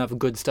definitely put enough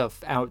good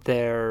stuff out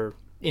there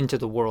into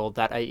the world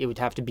that it would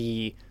have to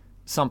be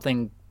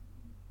something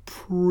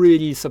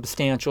pretty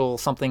substantial,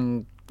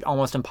 something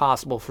almost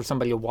impossible for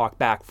somebody to walk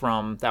back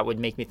from, that would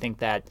make me think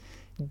that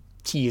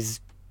he's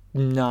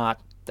not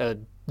a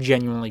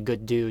genuinely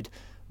good dude.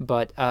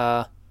 But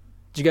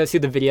did you guys see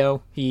the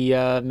video he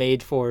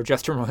made for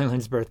Justin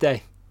Roiland's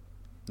birthday?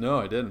 No,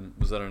 I didn't.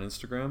 Was that on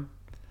Instagram?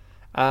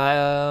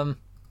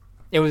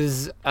 It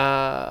was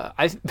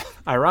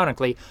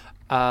ironically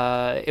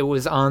it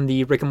was on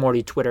the Rick and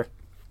Morty Twitter.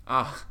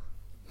 That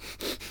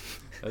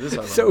is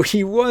ironic. So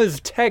he was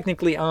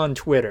technically on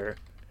Twitter.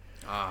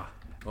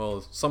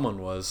 Well, someone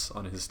was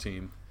on his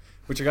team,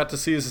 which I got to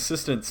see his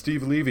assistant,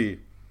 Steve Levy,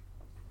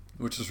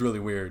 which is really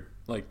weird.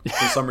 Like,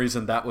 for some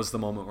reason, that was the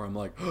moment where I'm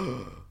like,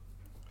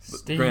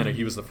 granted,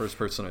 he was the first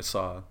person I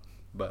saw,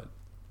 but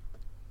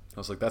I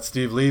was like, that's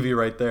Steve Levy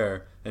right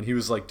there. And he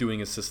was, like,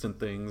 doing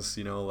assistant things,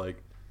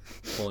 like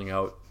pulling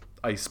out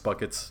ice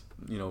buckets,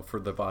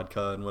 for the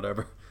vodka and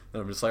whatever.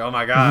 And I'm just like, oh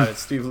my God, it's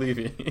Steve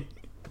Levy.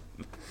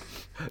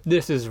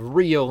 This is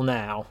real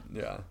now.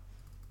 Yeah.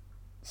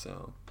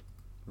 So,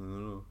 I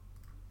don't know.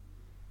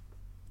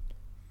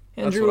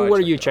 Andrew, what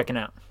are you checking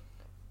out?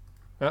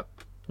 Oh,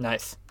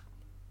 nice.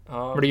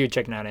 What are you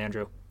checking out,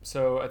 Andrew?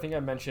 So I think I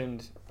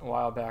mentioned a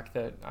while back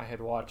that I had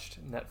watched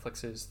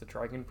Netflix's The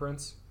Dragon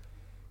Prince.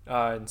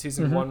 And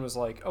season 1 was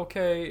like,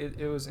 okay,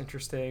 it was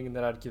interesting, and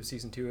then I'd give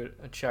season 2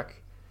 a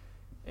check.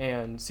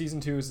 And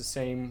season 2 is the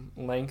same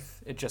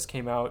length. It just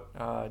came out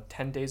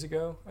 10 days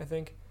ago, I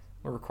think.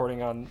 We're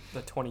recording on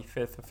the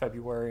 25th of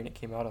February, and it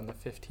came out on the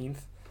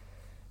 15th.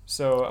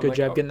 So Good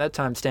job getting that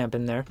timestamp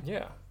in there.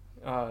 Yeah.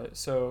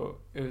 So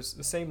it was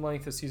the same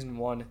length as season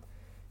 1,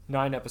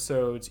 9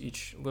 episodes,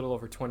 each a little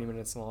over 20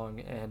 minutes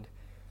long, and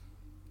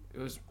it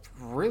was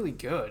really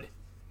good.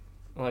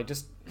 I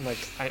just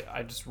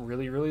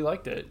really, really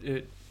liked it.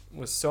 It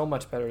was so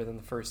much better than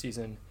the first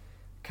season.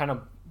 Kind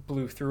of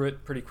blew through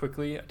it pretty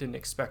quickly. I didn't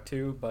expect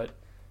to, but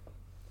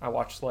I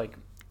watched like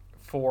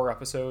 4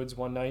 episodes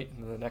one night,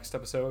 and the next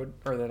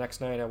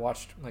night I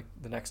watched like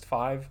the next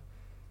 5.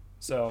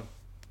 So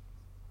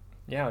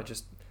yeah,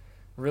 just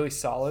really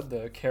solid.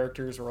 The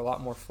characters were a lot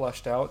more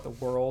fleshed out. The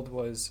world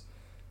was,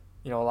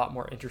 a lot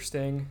more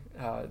interesting.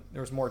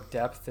 There was more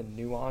depth and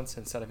nuance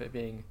instead of it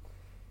being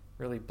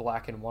really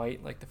black and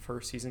white like the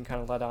first season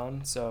kind of led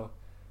on. So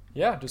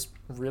yeah, just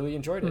really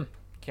enjoyed it.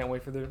 Can't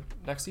wait for the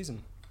next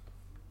season.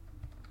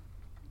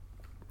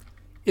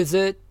 Is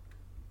it,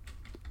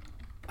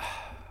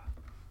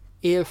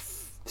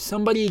 if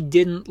somebody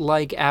didn't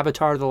like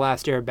Avatar: The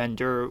Last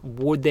Airbender,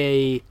 would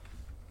they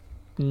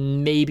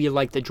maybe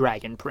like The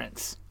Dragon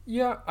Prince?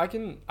 Yeah, I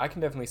can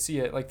definitely see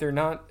it. Like they're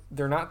not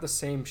the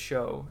same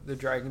show. The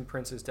Dragon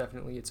Prince is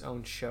definitely its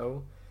own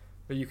show,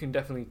 but you can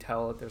definitely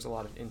tell that there's a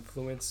lot of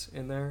influence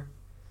in there.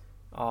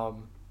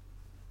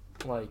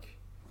 Like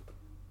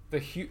the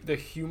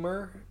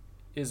humor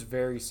is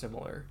very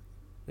similar.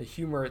 The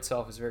humor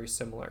itself is very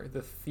similar.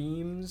 The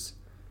themes,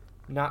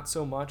 not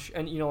so much.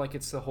 And like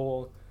it's the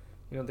whole,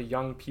 the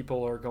young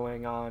people are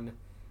going on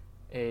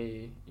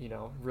a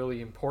really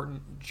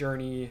important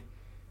journey,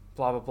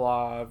 blah blah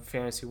blah,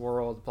 fantasy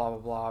world, blah blah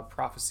blah,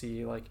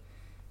 prophecy, like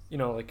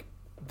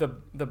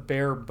the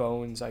bare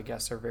bones, I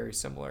guess, are very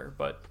similar,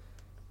 but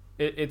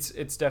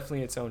it's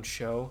definitely its own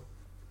show.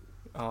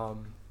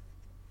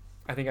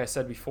 I think I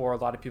said before, a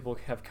lot of people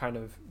have kind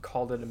of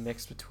called it a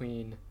mix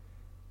between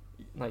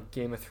like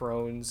Game of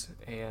Thrones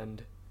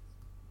and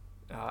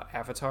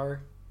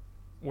Avatar,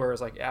 whereas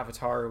like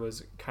Avatar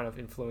was kind of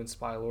influenced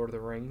by Lord of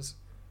the Rings.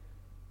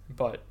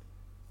 But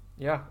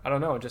yeah, I don't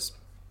know, just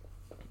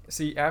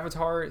see,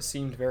 Avatar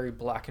seemed very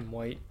black and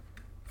white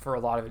for a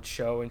lot of its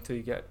show until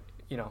you get,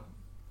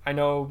 I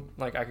know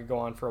like I could go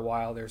on for a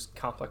while, there's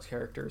complex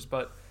characters,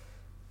 but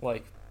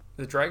like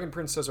the Dragon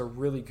Prince does a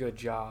really good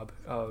job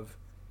of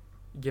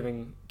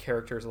giving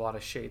characters a lot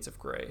of shades of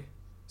gray.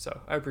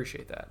 So I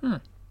appreciate that.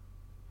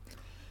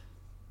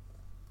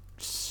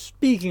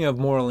 Speaking of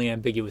morally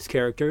ambiguous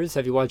characters,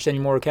 have you watched any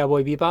more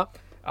Cowboy Bebop?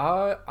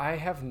 I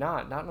have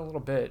not in a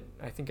little bit.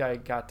 I think I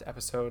got to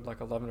episode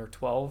like 11 or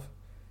 12,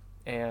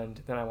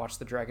 and then I watched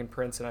The Dragon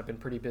Prince, and I've been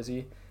pretty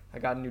busy. I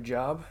got a new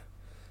job,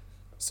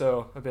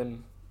 so I've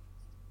been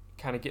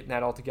kind of getting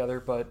that all together,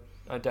 but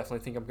I definitely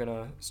think I'm going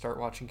to start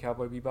watching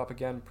Cowboy Bebop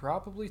again,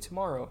 probably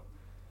tomorrow.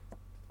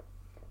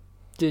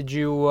 Did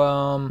you,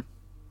 I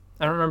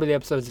don't remember the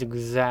episodes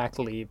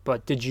exactly,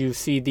 but did you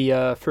see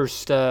the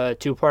first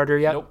two-parter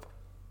yet? Nope.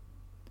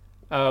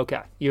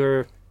 Okay.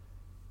 You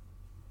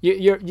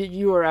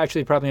are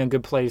actually probably in a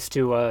good place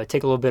to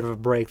take a little bit of a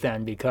break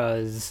then,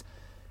 because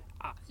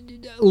a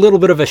little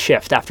bit of a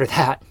shift after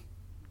that.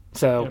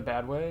 So in a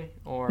bad way,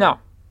 or no,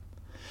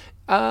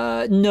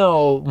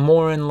 no,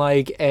 more in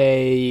like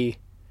a.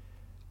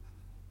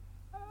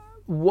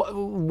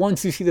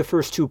 Once you see the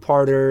first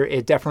two-parter,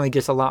 it definitely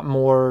gets a lot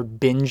more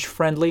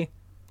binge-friendly.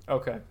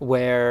 Okay.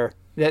 Where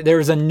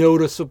there's a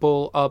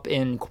noticeable up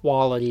in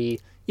quality,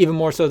 even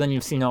more so than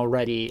you've seen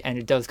already, and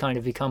it does kind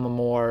of become a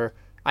more,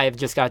 I have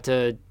just got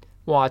to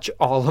watch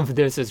all of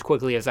this as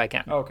quickly as I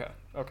can. Okay.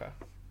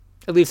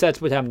 At least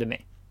that's what happened to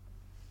me.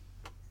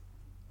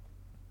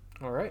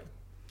 All right.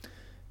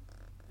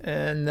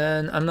 And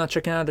then I'm not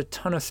checking out a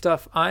ton of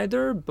stuff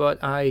either,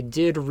 but I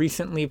did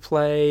recently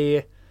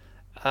play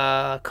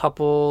a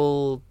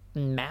couple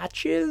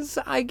matches,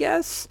 I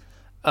guess,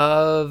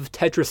 of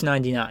Tetris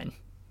 99.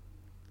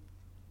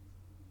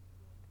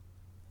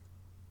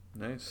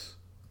 Nice.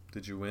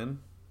 Did you win?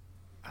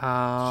 Did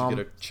Um, you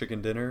get a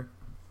chicken dinner?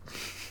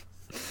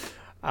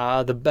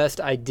 The best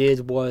I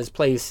did was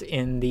place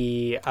in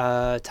the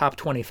top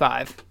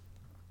 25.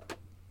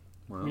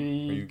 Wow. Are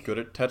you good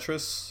at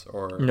Tetris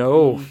or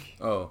No.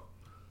 Oh.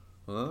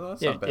 Well,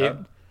 that's Yeah, not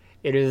bad.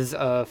 It is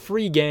a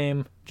free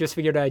game. Just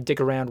figured I'd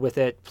dick around with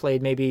it.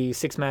 Played maybe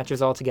 6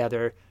 matches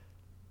altogether.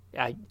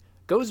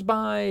 Goes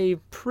by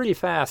pretty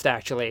fast,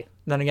 actually.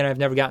 Then again, I've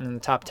never gotten in the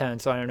top 10,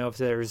 so I don't know if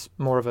there's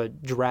more of a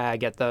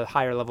drag at the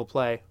higher level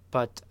play.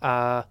 But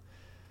I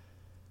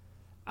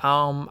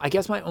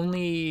guess my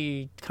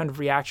only kind of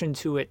reaction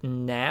to it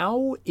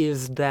now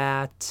is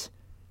that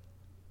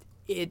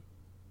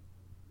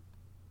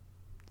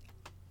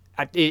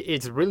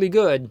it's really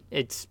good.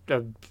 It's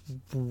a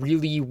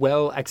really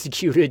well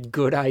executed,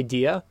 good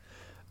idea,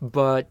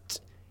 but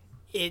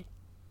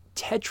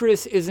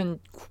Tetris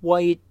isn't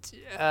quite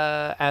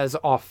as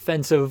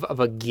offensive of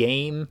a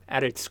game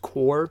at its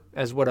core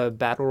as what a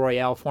battle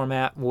royale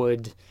format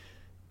would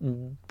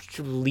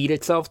lead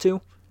itself to.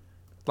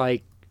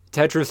 Like,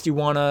 Tetris, you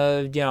want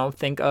to,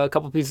 think a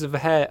couple pieces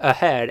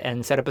ahead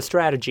and set up a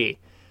strategy.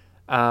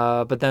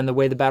 But then the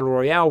way the Battle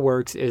Royale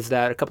works is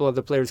that a couple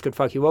other players could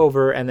fuck you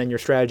over, and then your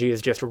strategy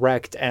is just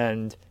wrecked,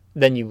 and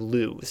then you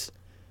lose.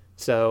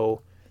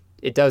 So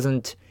it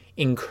doesn't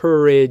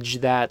encourage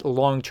that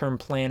long-term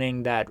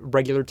planning that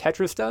regular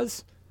Tetris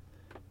does.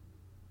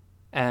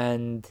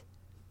 And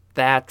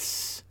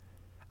that's...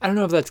 I don't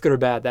know if that's good or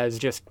bad. That is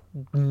just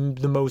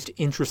the most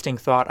interesting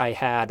thought I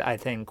had, I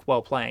think,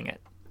 while playing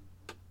it.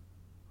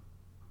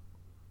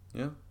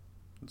 Yeah,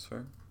 that's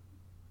fair.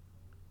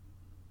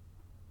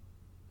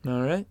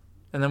 All right.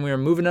 And then we are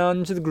moving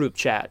on to the group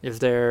chat. Is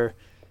there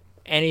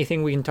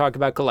anything we can talk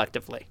about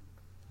collectively?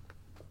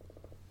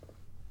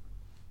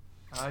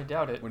 I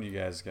doubt it. What do you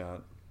guys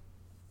got?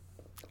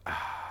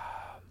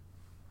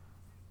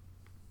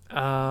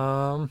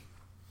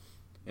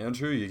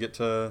 Andrew, you get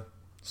to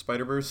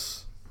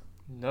Spider-Verse?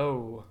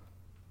 No.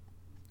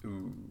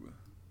 Ooh.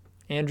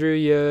 Andrew,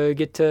 you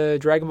get to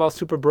Dragon Ball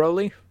Super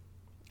Broly?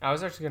 I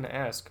was actually going to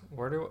ask,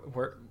 where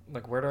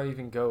do I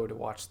even go to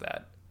watch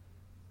that?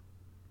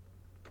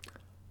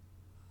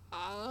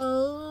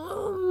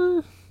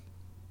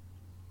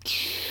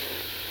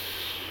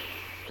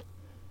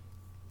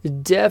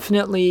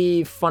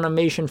 Definitely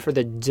Funimation for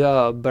the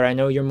dub, but I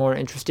know you're more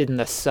interested in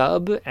the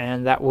sub,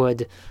 and that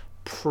would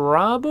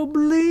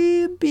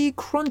probably be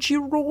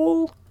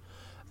Crunchyroll.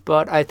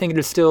 But I think it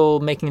is still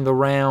making the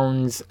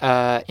rounds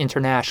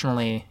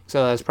internationally,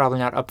 so that's probably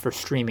not up for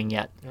streaming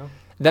yet. No?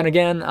 Then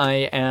again,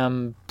 I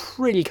am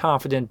pretty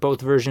confident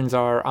both versions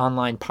are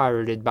online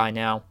pirated by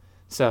now.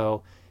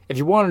 So if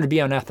you wanted to be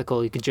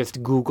unethical, you could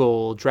just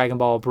Google Dragon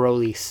Ball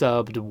Broly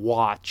subbed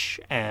watch,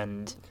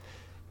 and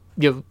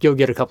you'll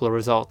get a couple of I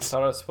results.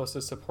 thought I was supposed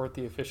to support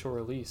the official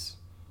release.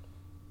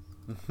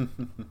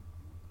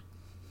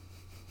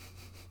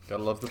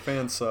 Gotta love the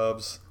fan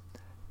subs.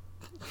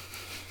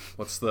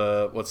 What's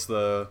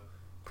the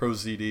Pro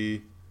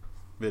ZD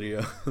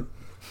video?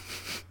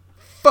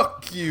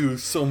 Fuck you,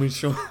 Somi.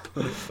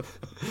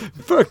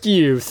 Fuck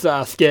you,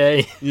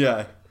 Sasuke.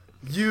 Yeah,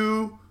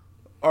 you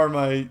are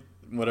my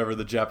whatever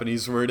the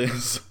Japanese word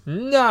is.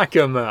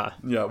 Nakama.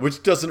 Yeah,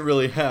 which doesn't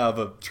really have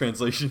a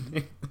translation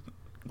name.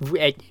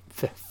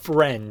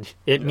 Friend.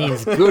 It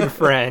means good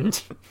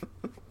friend.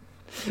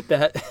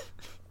 That.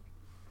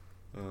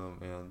 Oh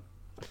man,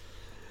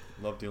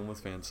 love dealing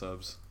with fan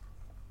subs.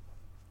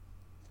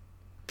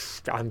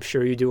 I'm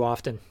sure you do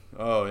often.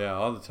 Oh yeah,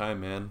 all the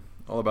time, man.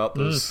 All about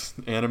those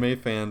anime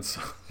fans.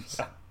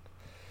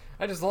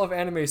 I just love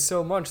anime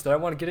so much that I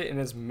want to get it in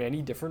as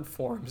many different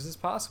forms as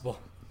possible.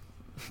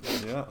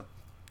 Yeah.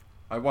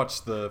 I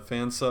watch the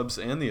fan subs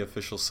and the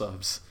official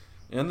subs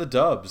and the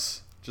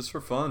dubs just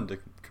for fun to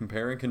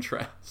compare and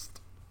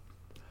contrast.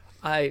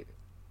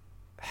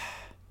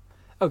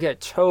 Okay,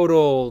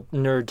 total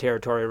nerd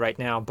territory right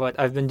now, but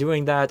I've been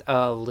doing that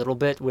a little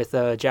bit with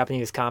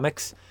Japanese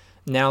comics.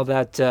 Now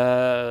that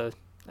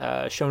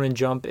Shonen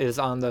Jump is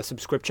on the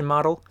subscription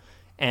model,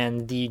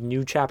 and the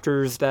new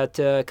chapters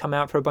that come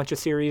out for a bunch of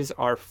series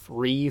are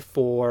free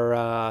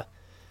for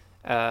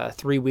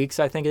 3 weeks,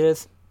 I think it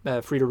is,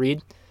 free to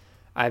read.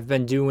 I've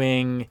been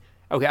doing...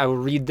 Okay, I will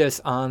read this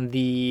on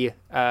the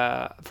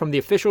from the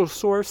official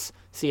source,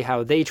 see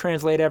how they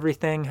translate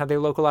everything, how they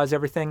localize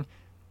everything,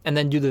 and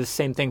then do the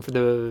same thing for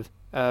the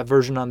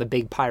version on the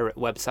Big Pirate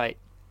website.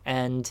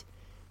 And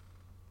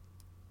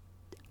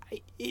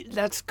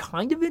that's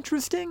kind of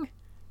interesting.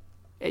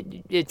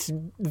 It's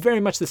very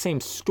much the same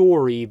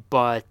story,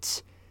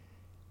 but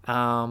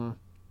I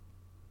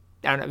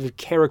don't know, the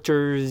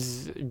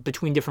characters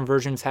between different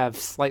versions have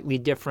slightly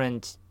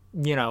different,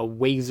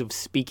 ways of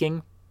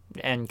speaking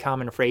and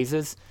common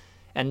phrases,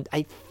 and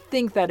I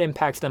think that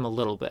impacts them a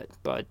little bit,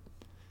 but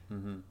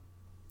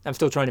I'm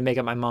still trying to make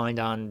up my mind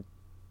on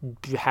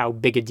how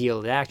big a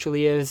deal it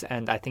actually is,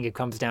 and I think it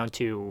comes down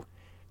to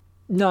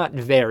not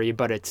very,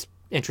 but it's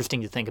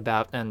interesting to think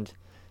about, and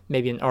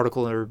maybe an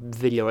article or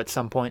video at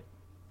some point.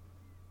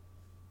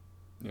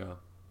 Yeah.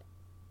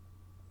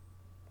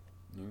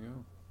 There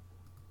you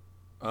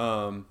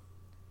go.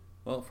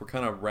 Well, if we're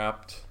kind of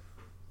wrapped,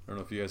 I don't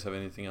know if you guys have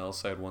anything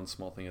else. I had one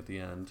small thing at the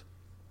end.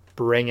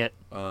 Bring it.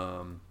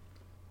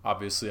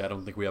 Obviously, I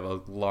don't think we have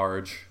a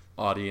large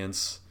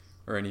audience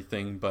or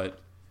anything, but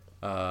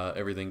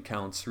everything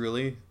counts,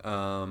 really.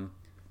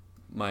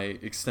 My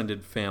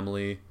extended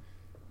family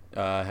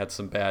had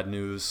some bad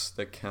news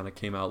that kind of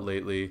came out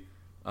lately.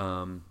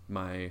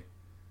 My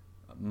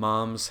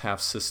mom's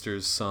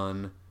half-sister's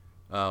son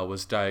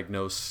was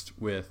diagnosed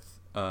with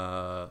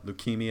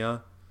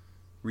leukemia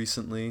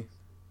recently.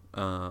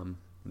 And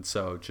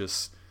so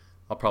just...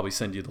 I'll probably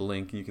send you the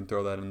link, and you can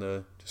throw that in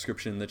the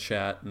description in the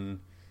chat. And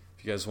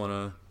if you guys want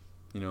to,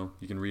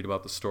 you can read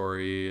about the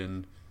story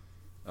and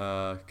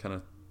kind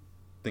of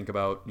think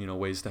about,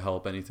 ways to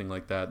help, anything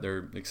like that.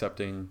 They're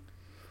accepting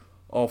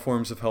all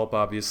forms of help,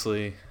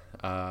 obviously.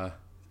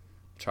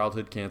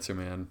 Childhood cancer,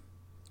 man.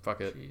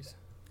 Fuck it. Jeez.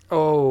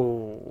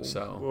 Oh.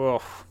 So,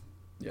 Ugh.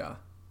 yeah.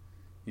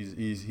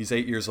 He's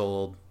 8 years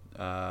old.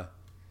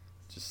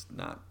 Just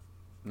not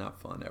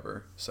fun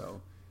ever.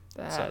 So,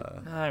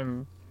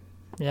 I'm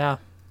Yeah.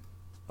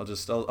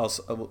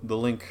 The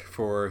link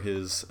for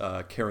his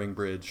Caring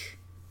Bridge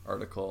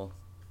article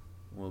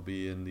will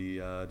be in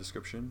the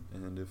description,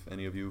 and if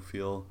any of you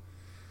feel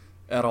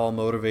at all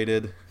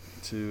motivated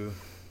to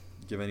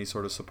give any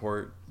sort of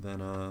support,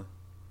 then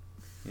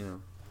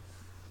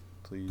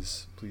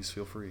please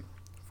feel free.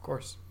 Of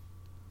course.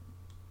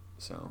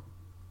 So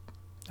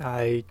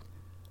I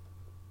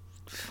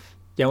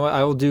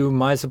will do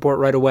my support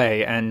right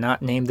away and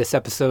not name this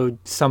episode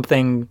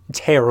something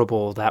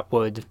terrible that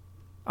would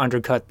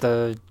undercut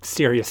the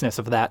seriousness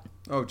of that.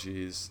 Oh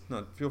geez,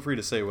 no, feel free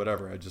to say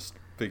whatever. I just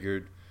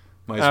figured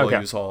might as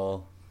well use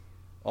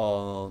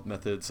all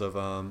methods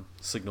of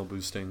signal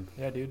boosting.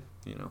 Yeah, dude.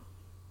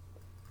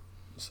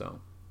 So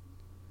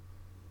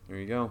there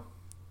you go.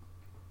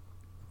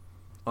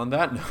 On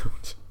that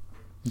note,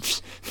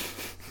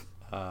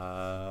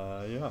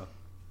 yeah.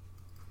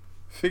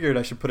 Figured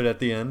I should put it at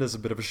the end as a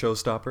bit of a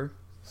showstopper.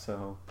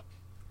 So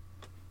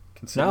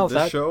consider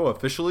this show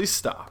officially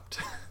stopped.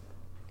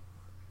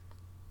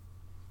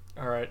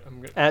 All right, I'm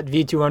good. At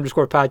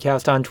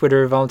V2_podcast on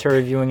Twitter,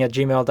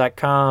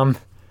 voluntaryviewing@gmail.com.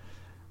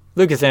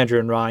 Lucas, Andrew,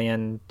 and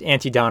Ryan,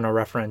 anti-Donna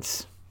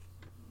reference.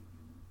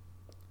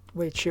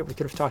 Wait, shit, we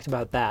could have talked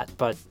about that,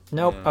 but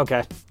nope. Yeah.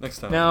 Okay. Next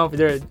time. No,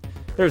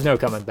 there's no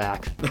coming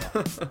back.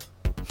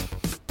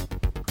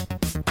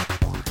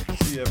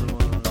 See you,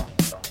 everyone.